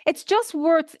 so it's just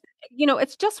worth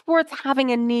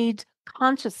having a need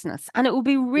consciousness. And it would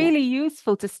be Yeah. really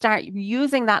useful to start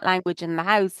using that language in the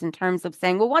house in terms of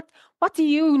saying, well, what do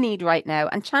you need right now?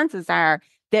 And chances are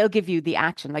they'll give you the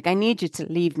action. Like, I need you to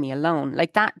leave me alone.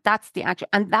 Like that's the action.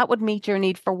 And that would meet your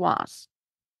need for what?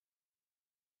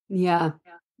 Yeah.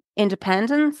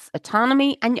 Independence,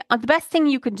 autonomy. And the best thing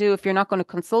you can do if you're not going to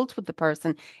consult with the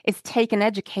person is take an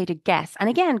educated guess. And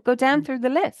again, go down through the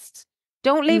list.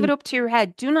 Don't leave it Mm, up to your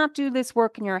head. Do not do this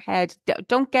work in your head.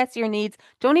 Don't guess your needs.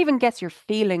 Don't even guess your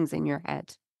feelings in your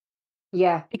head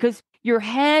yeah. because your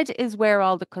head is where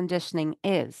all the conditioning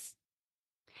is.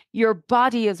 Your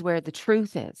body is where the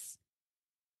truth is.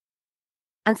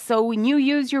 And so when you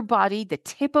use your body, the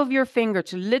tip of your finger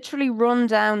to literally run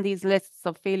down these lists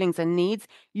of feelings and needs,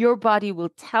 your body will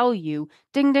tell you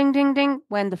ding, ding, ding, ding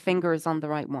when the finger is on the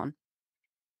right one.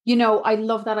 You know, I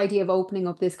love that idea of opening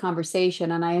up this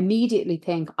conversation. And I immediately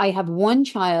think I have one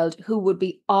child who would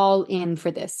be all in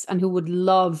for this and who would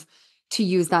love to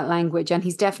use that language. And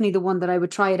he's definitely the one that I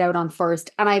would try it out on first.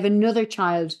 And I have another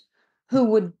child who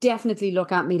would definitely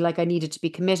look at me like I needed to be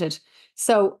committed.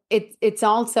 So it's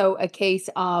also a case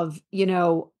of,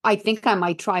 I think I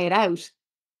might try it out, at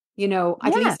Yeah.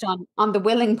 least on the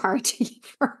willing party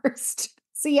first.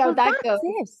 See how Well, that that's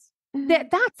goes.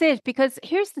 it. That's it. Because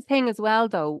here's the thing as well,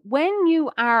 though, when you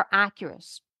are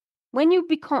accurate, when you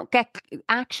get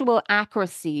actual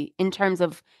accuracy in terms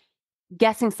of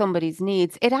guessing somebody's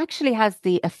needs, it actually has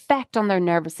the effect on their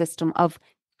nervous system of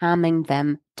calming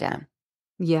them down.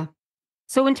 Yeah.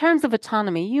 So, in terms of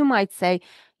autonomy, you might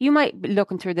be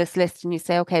looking through this list and you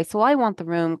say, okay, so I want the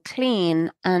room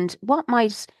clean. And what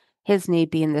might his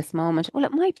need be in this moment? Well,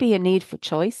 it might be a need for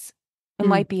choice. It Mm.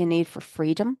 might be a need for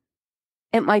freedom.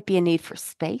 It might be a need for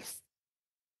space,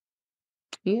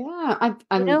 Yeah,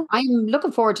 you know? I'm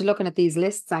looking forward to looking at these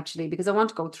lists actually because I want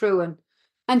to go through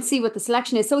and see what the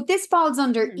selection is. So this falls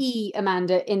under Mhm. E,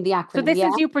 Amanda, in the So acronym. this Yeah.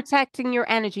 is you protecting your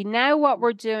energy. Now what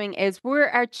we're doing is we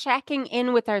are checking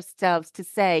in with ourselves to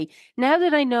say, now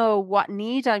that I know what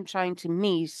need I'm trying to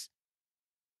meet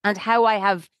and how I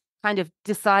have kind of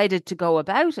decided to go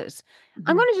about it, I'm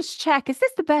Mhm. going to just check, is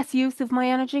this the best use of my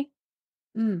energy?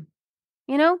 Mm.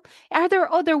 You know, are there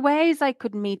other ways I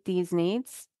could meet these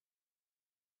needs?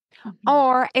 Mhm.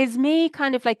 Or is me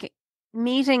kind of like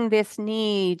meeting this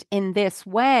need in this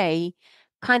way,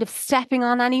 kind of stepping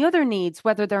on any other needs,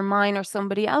 whether they're mine or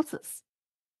somebody else's?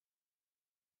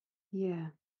 Yeah.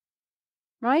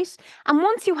 Right? And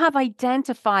once you have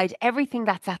identified everything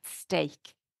that's at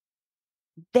stake,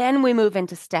 then we move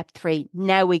into step three.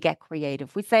 Now we get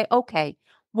creative. We say, okay,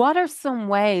 what are some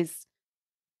ways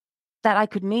that I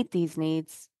could meet these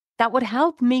needs that would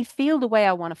help me feel the way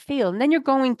I want to feel? And then you're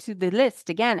going to the list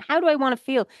again. How do I want to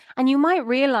feel? And you might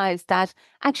realize that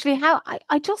actually, how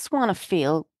I just want to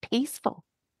feel peaceful.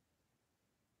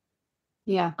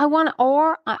 Yeah. I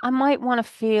might want to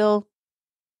feel,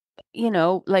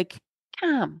 like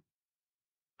calm.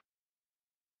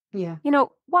 Yeah.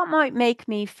 What might make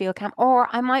me feel calm? Or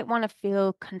I might want to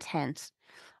feel content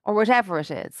or whatever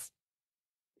it is.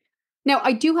 Now,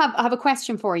 I have a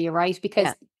question for you, right? Yeah.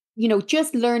 Because,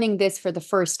 just learning this for the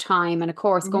first time and of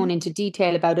course Hmm. going into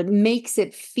detail about it makes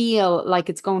it feel like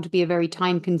it's going to be a very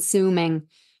time consuming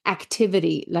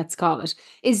activity, let's call it.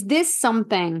 Is this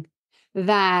something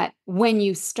that when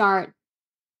you start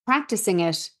practicing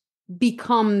it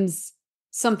becomes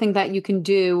something that you can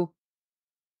do,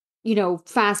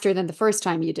 faster than the first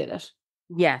time you did it?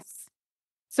 Yes.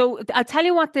 So I'll tell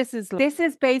you what this is. This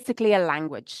is basically a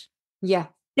language. Yeah.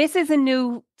 This is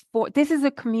this is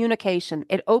a communication.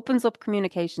 It opens up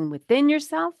communication within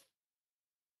yourself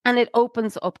and it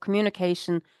opens up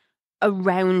communication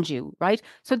around you, right?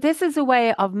 So this is a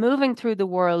way of moving through the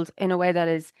world in a way that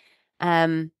is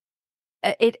um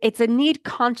it's a need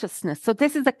consciousness. So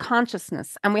this is a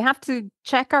consciousness, and we have to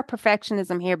check our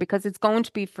perfectionism here because it's going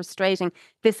to be frustrating.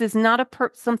 This is not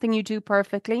something you do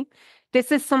perfectly.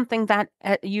 This is something that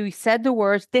you said the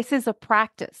word. This is a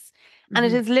practice, and it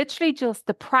Hmm. is literally just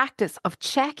the practice of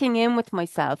checking in with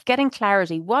myself, getting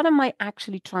clarity. What am I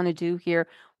actually trying to do here?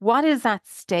 What is at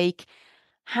stake?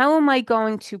 How am I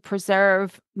going to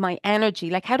preserve my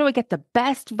energy? Like, how do I get the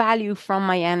best value from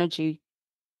my energy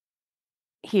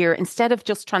here instead of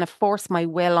just trying to force my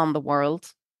will on the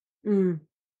world, Mm.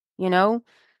 you know,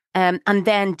 and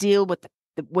then deal with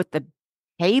the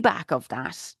payback of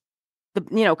that.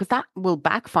 Because that will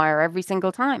backfire every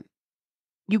single time.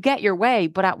 You get your way,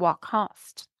 but at what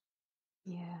cost?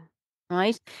 Yeah.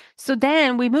 Right. So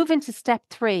then we move into step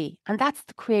three, and that's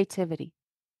the creativity.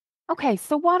 Okay,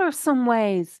 so what are some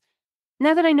ways,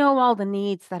 now that I know all the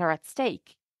needs that are at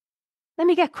stake, let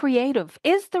me get creative.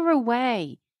 Is there a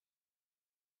way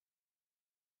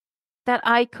that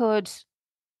I could,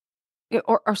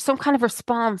 or some kind of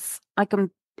response I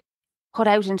can put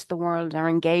out into the world or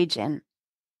engage in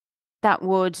that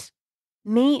would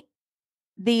meet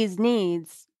these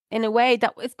needs in a way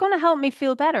that is going to help me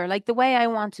feel better, like the way I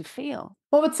want to feel?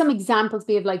 What would some examples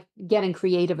be of like getting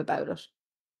creative about it?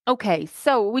 Okay,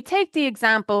 so we take the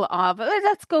example of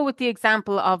let's go with the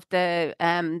example of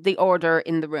the order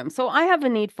in the room. So I have a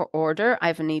need for order, I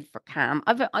have a need for calm.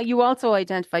 You also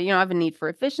identify, I have a need for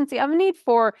efficiency, I have a need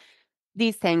for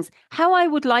these things. How I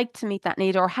would like to meet that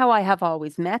need, or how I have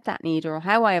always met that need, or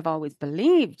how I have always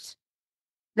believed.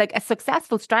 Like a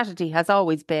successful strategy has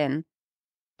always been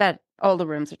that all the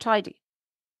rooms are tidy,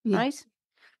 Yeah. right?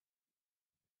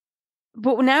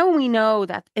 But now we know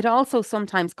that it also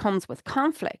sometimes comes with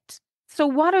conflict. So,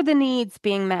 what are the needs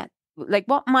being met? Like,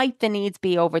 what might the needs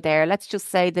be over there? Let's just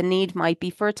say the need might be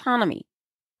for autonomy,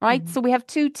 right? Mhm. So, we have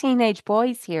two teenage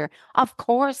boys here. Of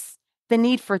course, the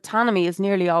need for autonomy is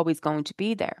nearly always going to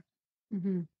be there,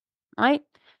 Mhm. right?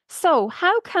 So,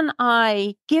 how can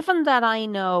I, given that I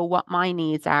know what my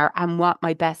needs are and what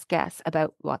my best guess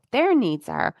about what their needs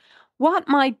are, what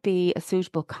might be a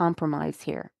suitable compromise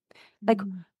here? Like,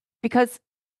 Mhm. because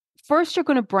first you're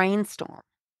going to brainstorm.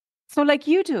 So, like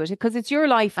you do it because it's your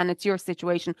life and it's your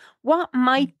situation. What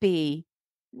might be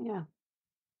Yeah.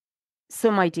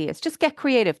 some ideas? Just get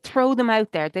creative, throw them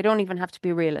out there. They don't even have to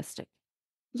be realistic.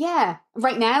 Yeah.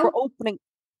 Right We're now? opening,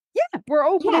 yeah, we're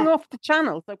opening Yeah. up the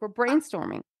channels, like we're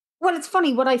brainstorming. Well, it's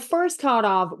funny. What I first thought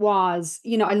of was,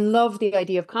 I love the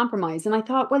idea of compromise. And I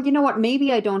thought, well, you know what?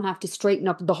 Maybe I don't have to straighten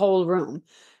up the whole room.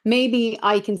 Maybe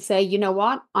I can say, you know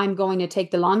what? I'm going to take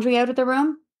the laundry out of the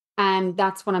room. And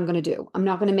that's what I'm going to do. I'm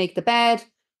not going to make the bed.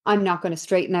 I'm not going to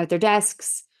straighten out their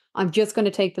desks. I'm just going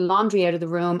to take the laundry out of the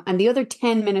room. And the other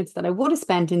 10 minutes that I would have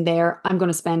spent in there, I'm going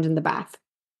to spend in the bath.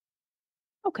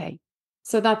 Okay.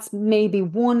 So that's maybe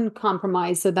one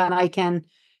compromise so that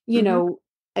you Hmm. know,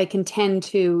 I can tend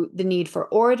to the need for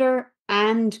order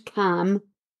and calm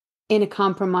in a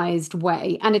compromised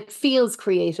way. And it feels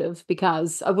creative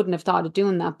because I wouldn't have thought of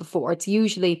doing that before. It's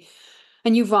usually,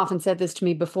 and you've often said this to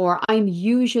me before, I'm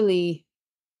usually,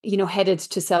 headed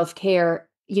to self-care,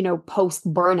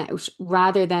 post burnout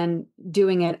rather than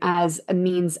doing it as a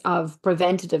means of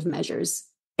preventative measures.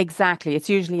 Exactly. It's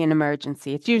usually an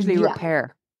emergency. It's usually Yeah.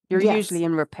 repair. You're Yes. usually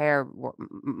in repair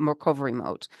recovery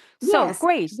mode. So Yes.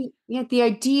 great. The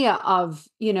idea of,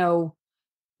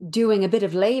 doing a bit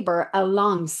of labor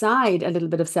alongside a little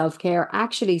bit of self-care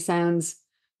actually sounds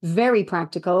very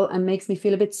practical and makes me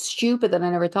feel a bit stupid that I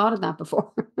never thought of that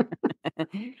before.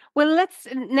 Well,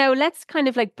 let's kind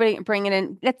of like bring it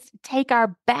in. Let's take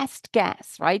our best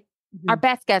guess, right? Our Mhm.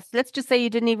 best guess. Let's just say you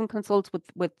didn't even consult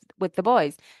with the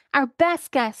boys. Our best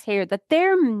guess here that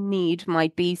their need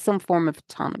might be some form of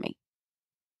autonomy,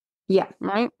 Yeah.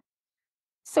 right?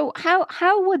 So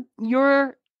how would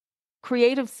your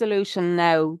creative solution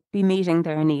now be meeting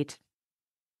their need?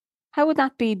 How would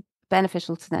that be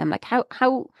beneficial to them? Like how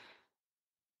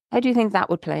do you think that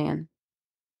would play in?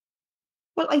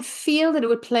 Well, I feel that it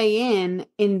would play in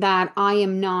that I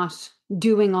am not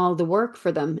doing all the work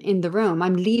for them in the room.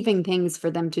 I'm leaving things for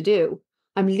them to do.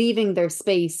 I'm leaving their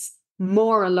space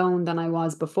more alone than I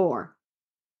was before.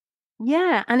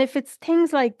 Yeah, and if it's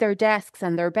things like their desks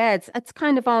and their beds, it's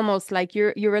kind of almost like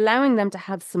you're allowing them to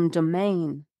have some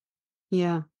domain,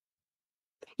 Yeah.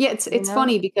 Yeah, it's you it's know?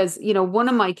 funny because, one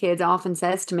of my kids often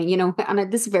says to me,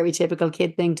 this is a very typical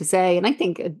kid thing to say, and I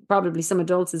think probably some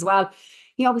adults as well.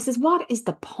 He always says, "What is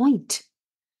the point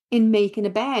in making a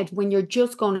bed when you're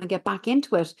just going to get back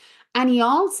into it?" And he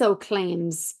also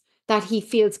claims that he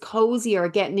feels cozier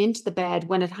getting into the bed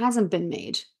when it hasn't been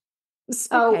made.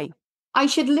 So Okay. I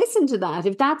should listen to that.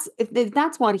 If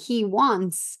that's what he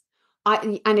wants,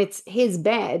 and it's his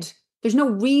bed, there's no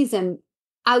reason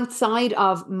outside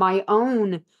of my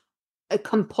own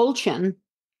compulsion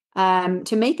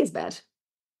to make his bed.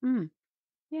 Mm,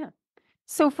 yeah.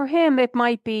 So for him, it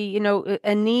might be,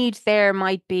 a need there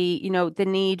might be, the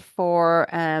need for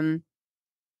A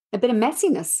bit of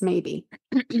messiness, maybe.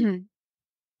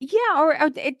 yeah, or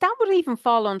that would even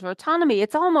fall under autonomy.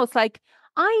 It's almost like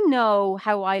I know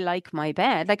how I like my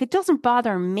bed. Like it doesn't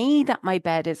bother me that my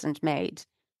bed isn't made.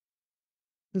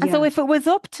 And so Yeah. if it was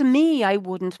up to me, I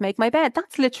wouldn't make my bed.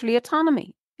 That's literally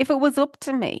autonomy. If it was up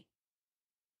to me,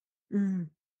 Mm.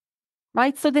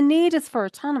 right? So the need is for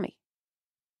autonomy,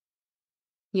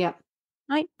 Yeah.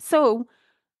 right? So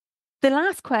the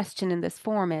last question in this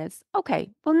form is,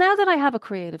 okay, well, now that I have a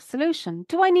creative solution,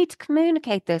 do I need to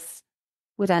communicate this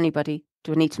with anybody?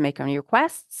 Do I need to make any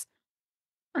requests?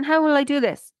 And how will I do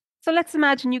this? So let's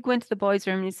imagine you go into the boys'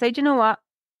 room and you say, do you know what?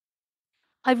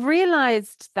 I've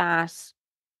realized that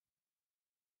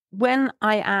when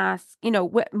I ask,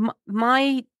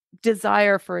 my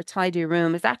desire for a tidy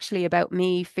room is actually about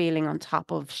me feeling on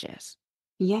top of shit.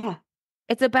 Yeah.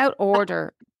 It's about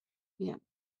order. Yeah.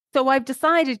 So I've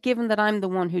decided, given that I'm the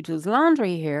one who does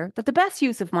laundry here, that the best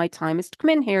use of my time is to come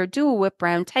in here, do a whip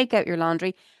round, take out your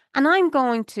laundry, and I'm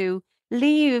going to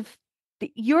leave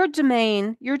your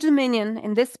domain, your dominion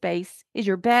in this space is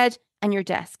your bed and your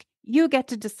desk. You get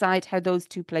to decide how those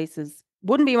two places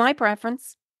wouldn't be my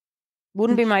preference.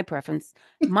 Wouldn't be my preference.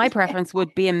 My preference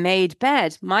would be a made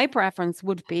bed. My preference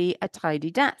would be a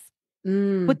tidy desk.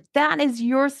 Mm. But that is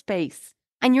your space.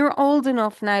 And you're old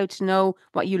enough now to know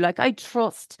what you like. Yeah.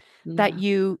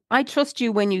 I trust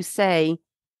you when you say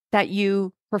that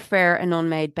you prefer an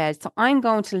unmade bed. So I'm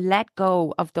going to let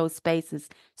go of those spaces.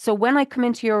 So when I come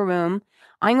into your room,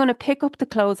 I'm going to pick up the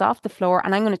clothes off the floor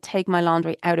and I'm going to take my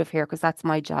laundry out of here because that's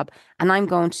my job. And I'm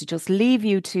going to just leave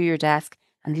you to your desk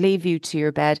and leave you to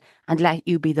your bed and let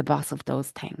you be the boss of those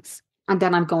things. And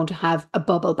then I'm going to have a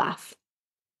bubble bath.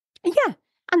 Yeah.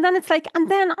 And then it's like,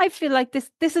 and then I feel like this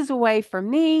is a way for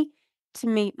me to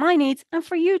meet my needs and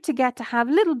for you to get to have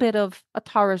a little bit of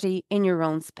authority in your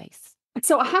own space.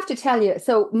 So I have to tell you,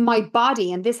 so my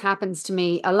body, and this happens to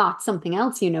me a lot, something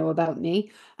else you know about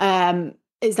me,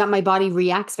 is that my body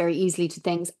reacts very easily to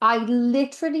things. I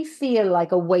literally feel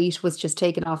like a weight was just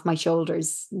taken off my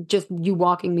shoulders, just you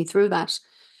walking me through that.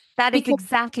 That is Because,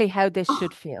 exactly how this oh,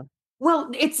 should feel. well,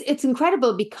 it's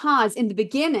incredible because in the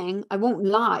beginning, I won't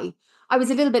lie, I was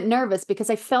a little bit nervous because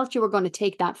I felt you were going to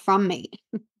take that from me.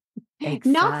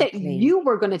 Not that Exactly. you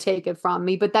were going to take it from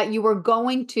me, but that you were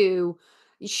going to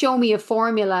show me a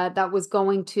formula that was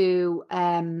going to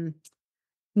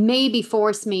maybe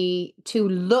force me to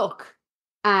look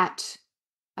at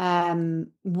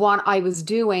what I was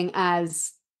doing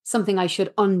as something I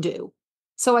should undo.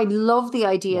 So I love the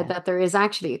idea Yeah. that there is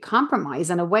actually a compromise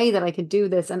and a way that I could do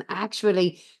this and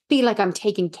actually feel like I'm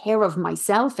taking care of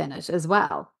myself in it as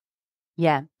well.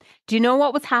 Yeah. Do you know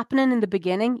what was happening in the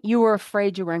beginning? You were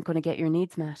afraid you weren't going to get your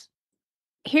needs met.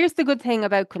 Here's the good thing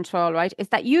about control, right? Is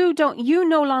that you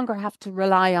no longer have to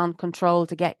rely on control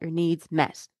to get your needs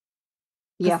met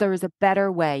because Yeah. there is a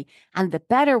better way. And the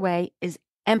better way is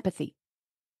empathy.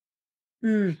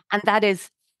 Mm. And that is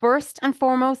first and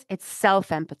foremost, it's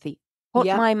self-empathy. Put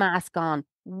Yeah. my mask on.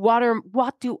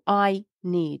 What do I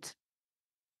need?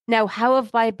 Now, how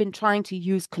have I been trying to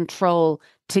use control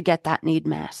to get that need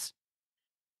met?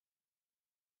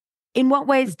 In what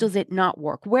ways does it not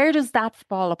work? Where does that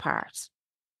fall apart?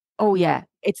 Oh, Yeah. yeah,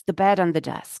 it's the bed and the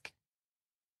desk.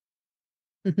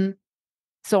 Hmm.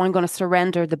 So I'm going to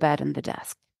surrender the bed and the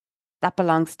desk. That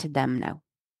belongs to them now.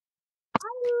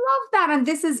 Love that. And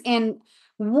this is in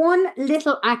one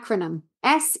little acronym,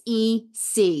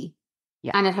 SEC.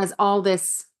 Yeah, And it has all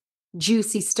this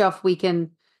juicy stuff we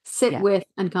can sit yeah, with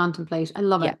and contemplate. I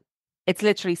love yeah. it. It's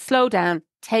literally slow down,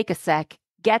 take a sec,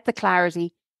 get the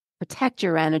clarity, protect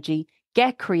your energy,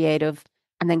 get creative,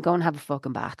 and then go and have a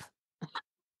fucking bath,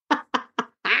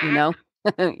 you know?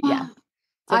 Yeah.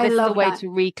 So I this is a love way that. to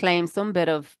reclaim some bit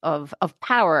of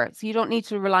power. So you don't need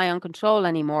to rely on control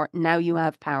anymore. Now you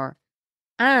have power.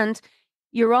 And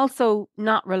you're also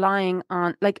not relying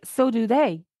on, like, so do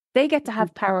they. They get to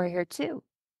have power here too.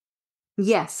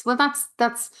 Yes. Well, that's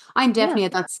I'm Yeah. definitely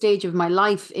at that stage of my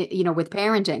life, with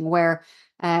parenting where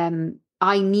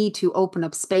I need to open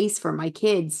up space for my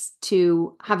kids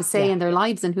to have a say Yeah. in their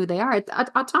lives and who they are.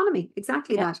 Autonomy,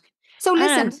 exactly Yeah. that. So And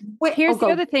listen, wait, oh, here's the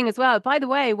go. other thing as well. By the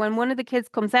way, when one of the kids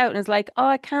comes out and is like, "Oh,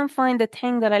 I can't find the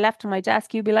thing that I left on my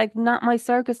desk," you'd be like, "Not my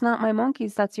circus, not my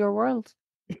monkeys. That's your world.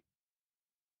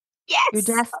 Yes.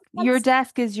 Your That's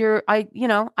desk is your,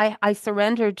 I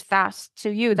surrendered that to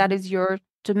you. That Mhm. is your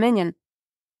dominion."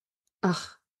 Ugh,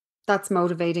 that's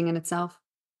motivating in itself.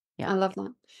 Yeah. I love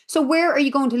that. So where are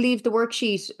you going to leave the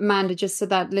worksheet, Amanda, just so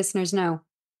that listeners know?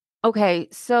 Okay,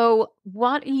 so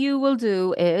what you will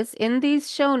do is in these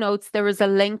show notes, there is a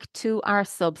link to our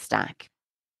Substack.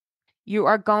 You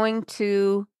are going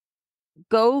to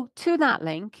go to that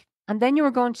link and then you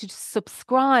are going to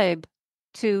subscribe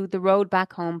to the Road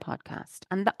Back Home podcast.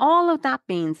 And all of that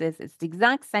means is it's the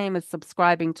exact same as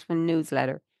subscribing to a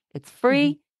newsletter. It's Mhm.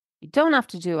 free. You don't have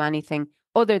to do anything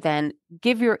other than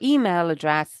give your email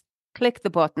address, click the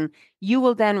button. You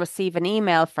will then receive an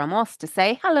email from us to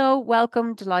say, hello,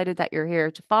 welcome, delighted that you're here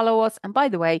to follow us. And by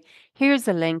the way, here's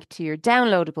a link to your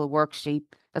downloadable worksheet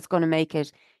that's going to make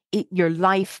your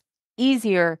life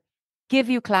easier, give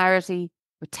you clarity,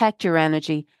 protect your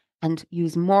energy, and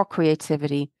use more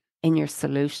creativity in your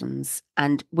solutions,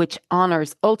 and which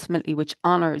honors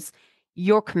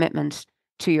your commitment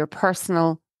to your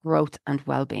personal growth and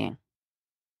well-being,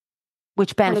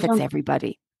 which Well, benefits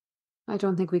everybody. I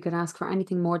don't think we could ask for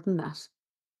anything more than that.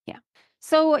 Yeah.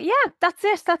 So yeah, that's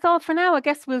it. That's all for now. I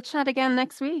guess we'll chat again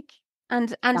next week.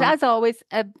 And That as always,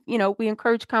 we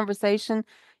encourage conversation,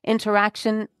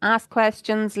 interaction, ask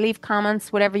questions, leave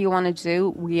comments, whatever you want to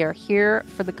do. We are here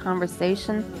for the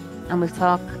conversation, and we'll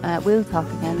talk. We'll talk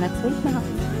again next week now.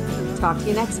 talk to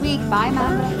you next week. Bye,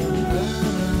 Amanda. Bye.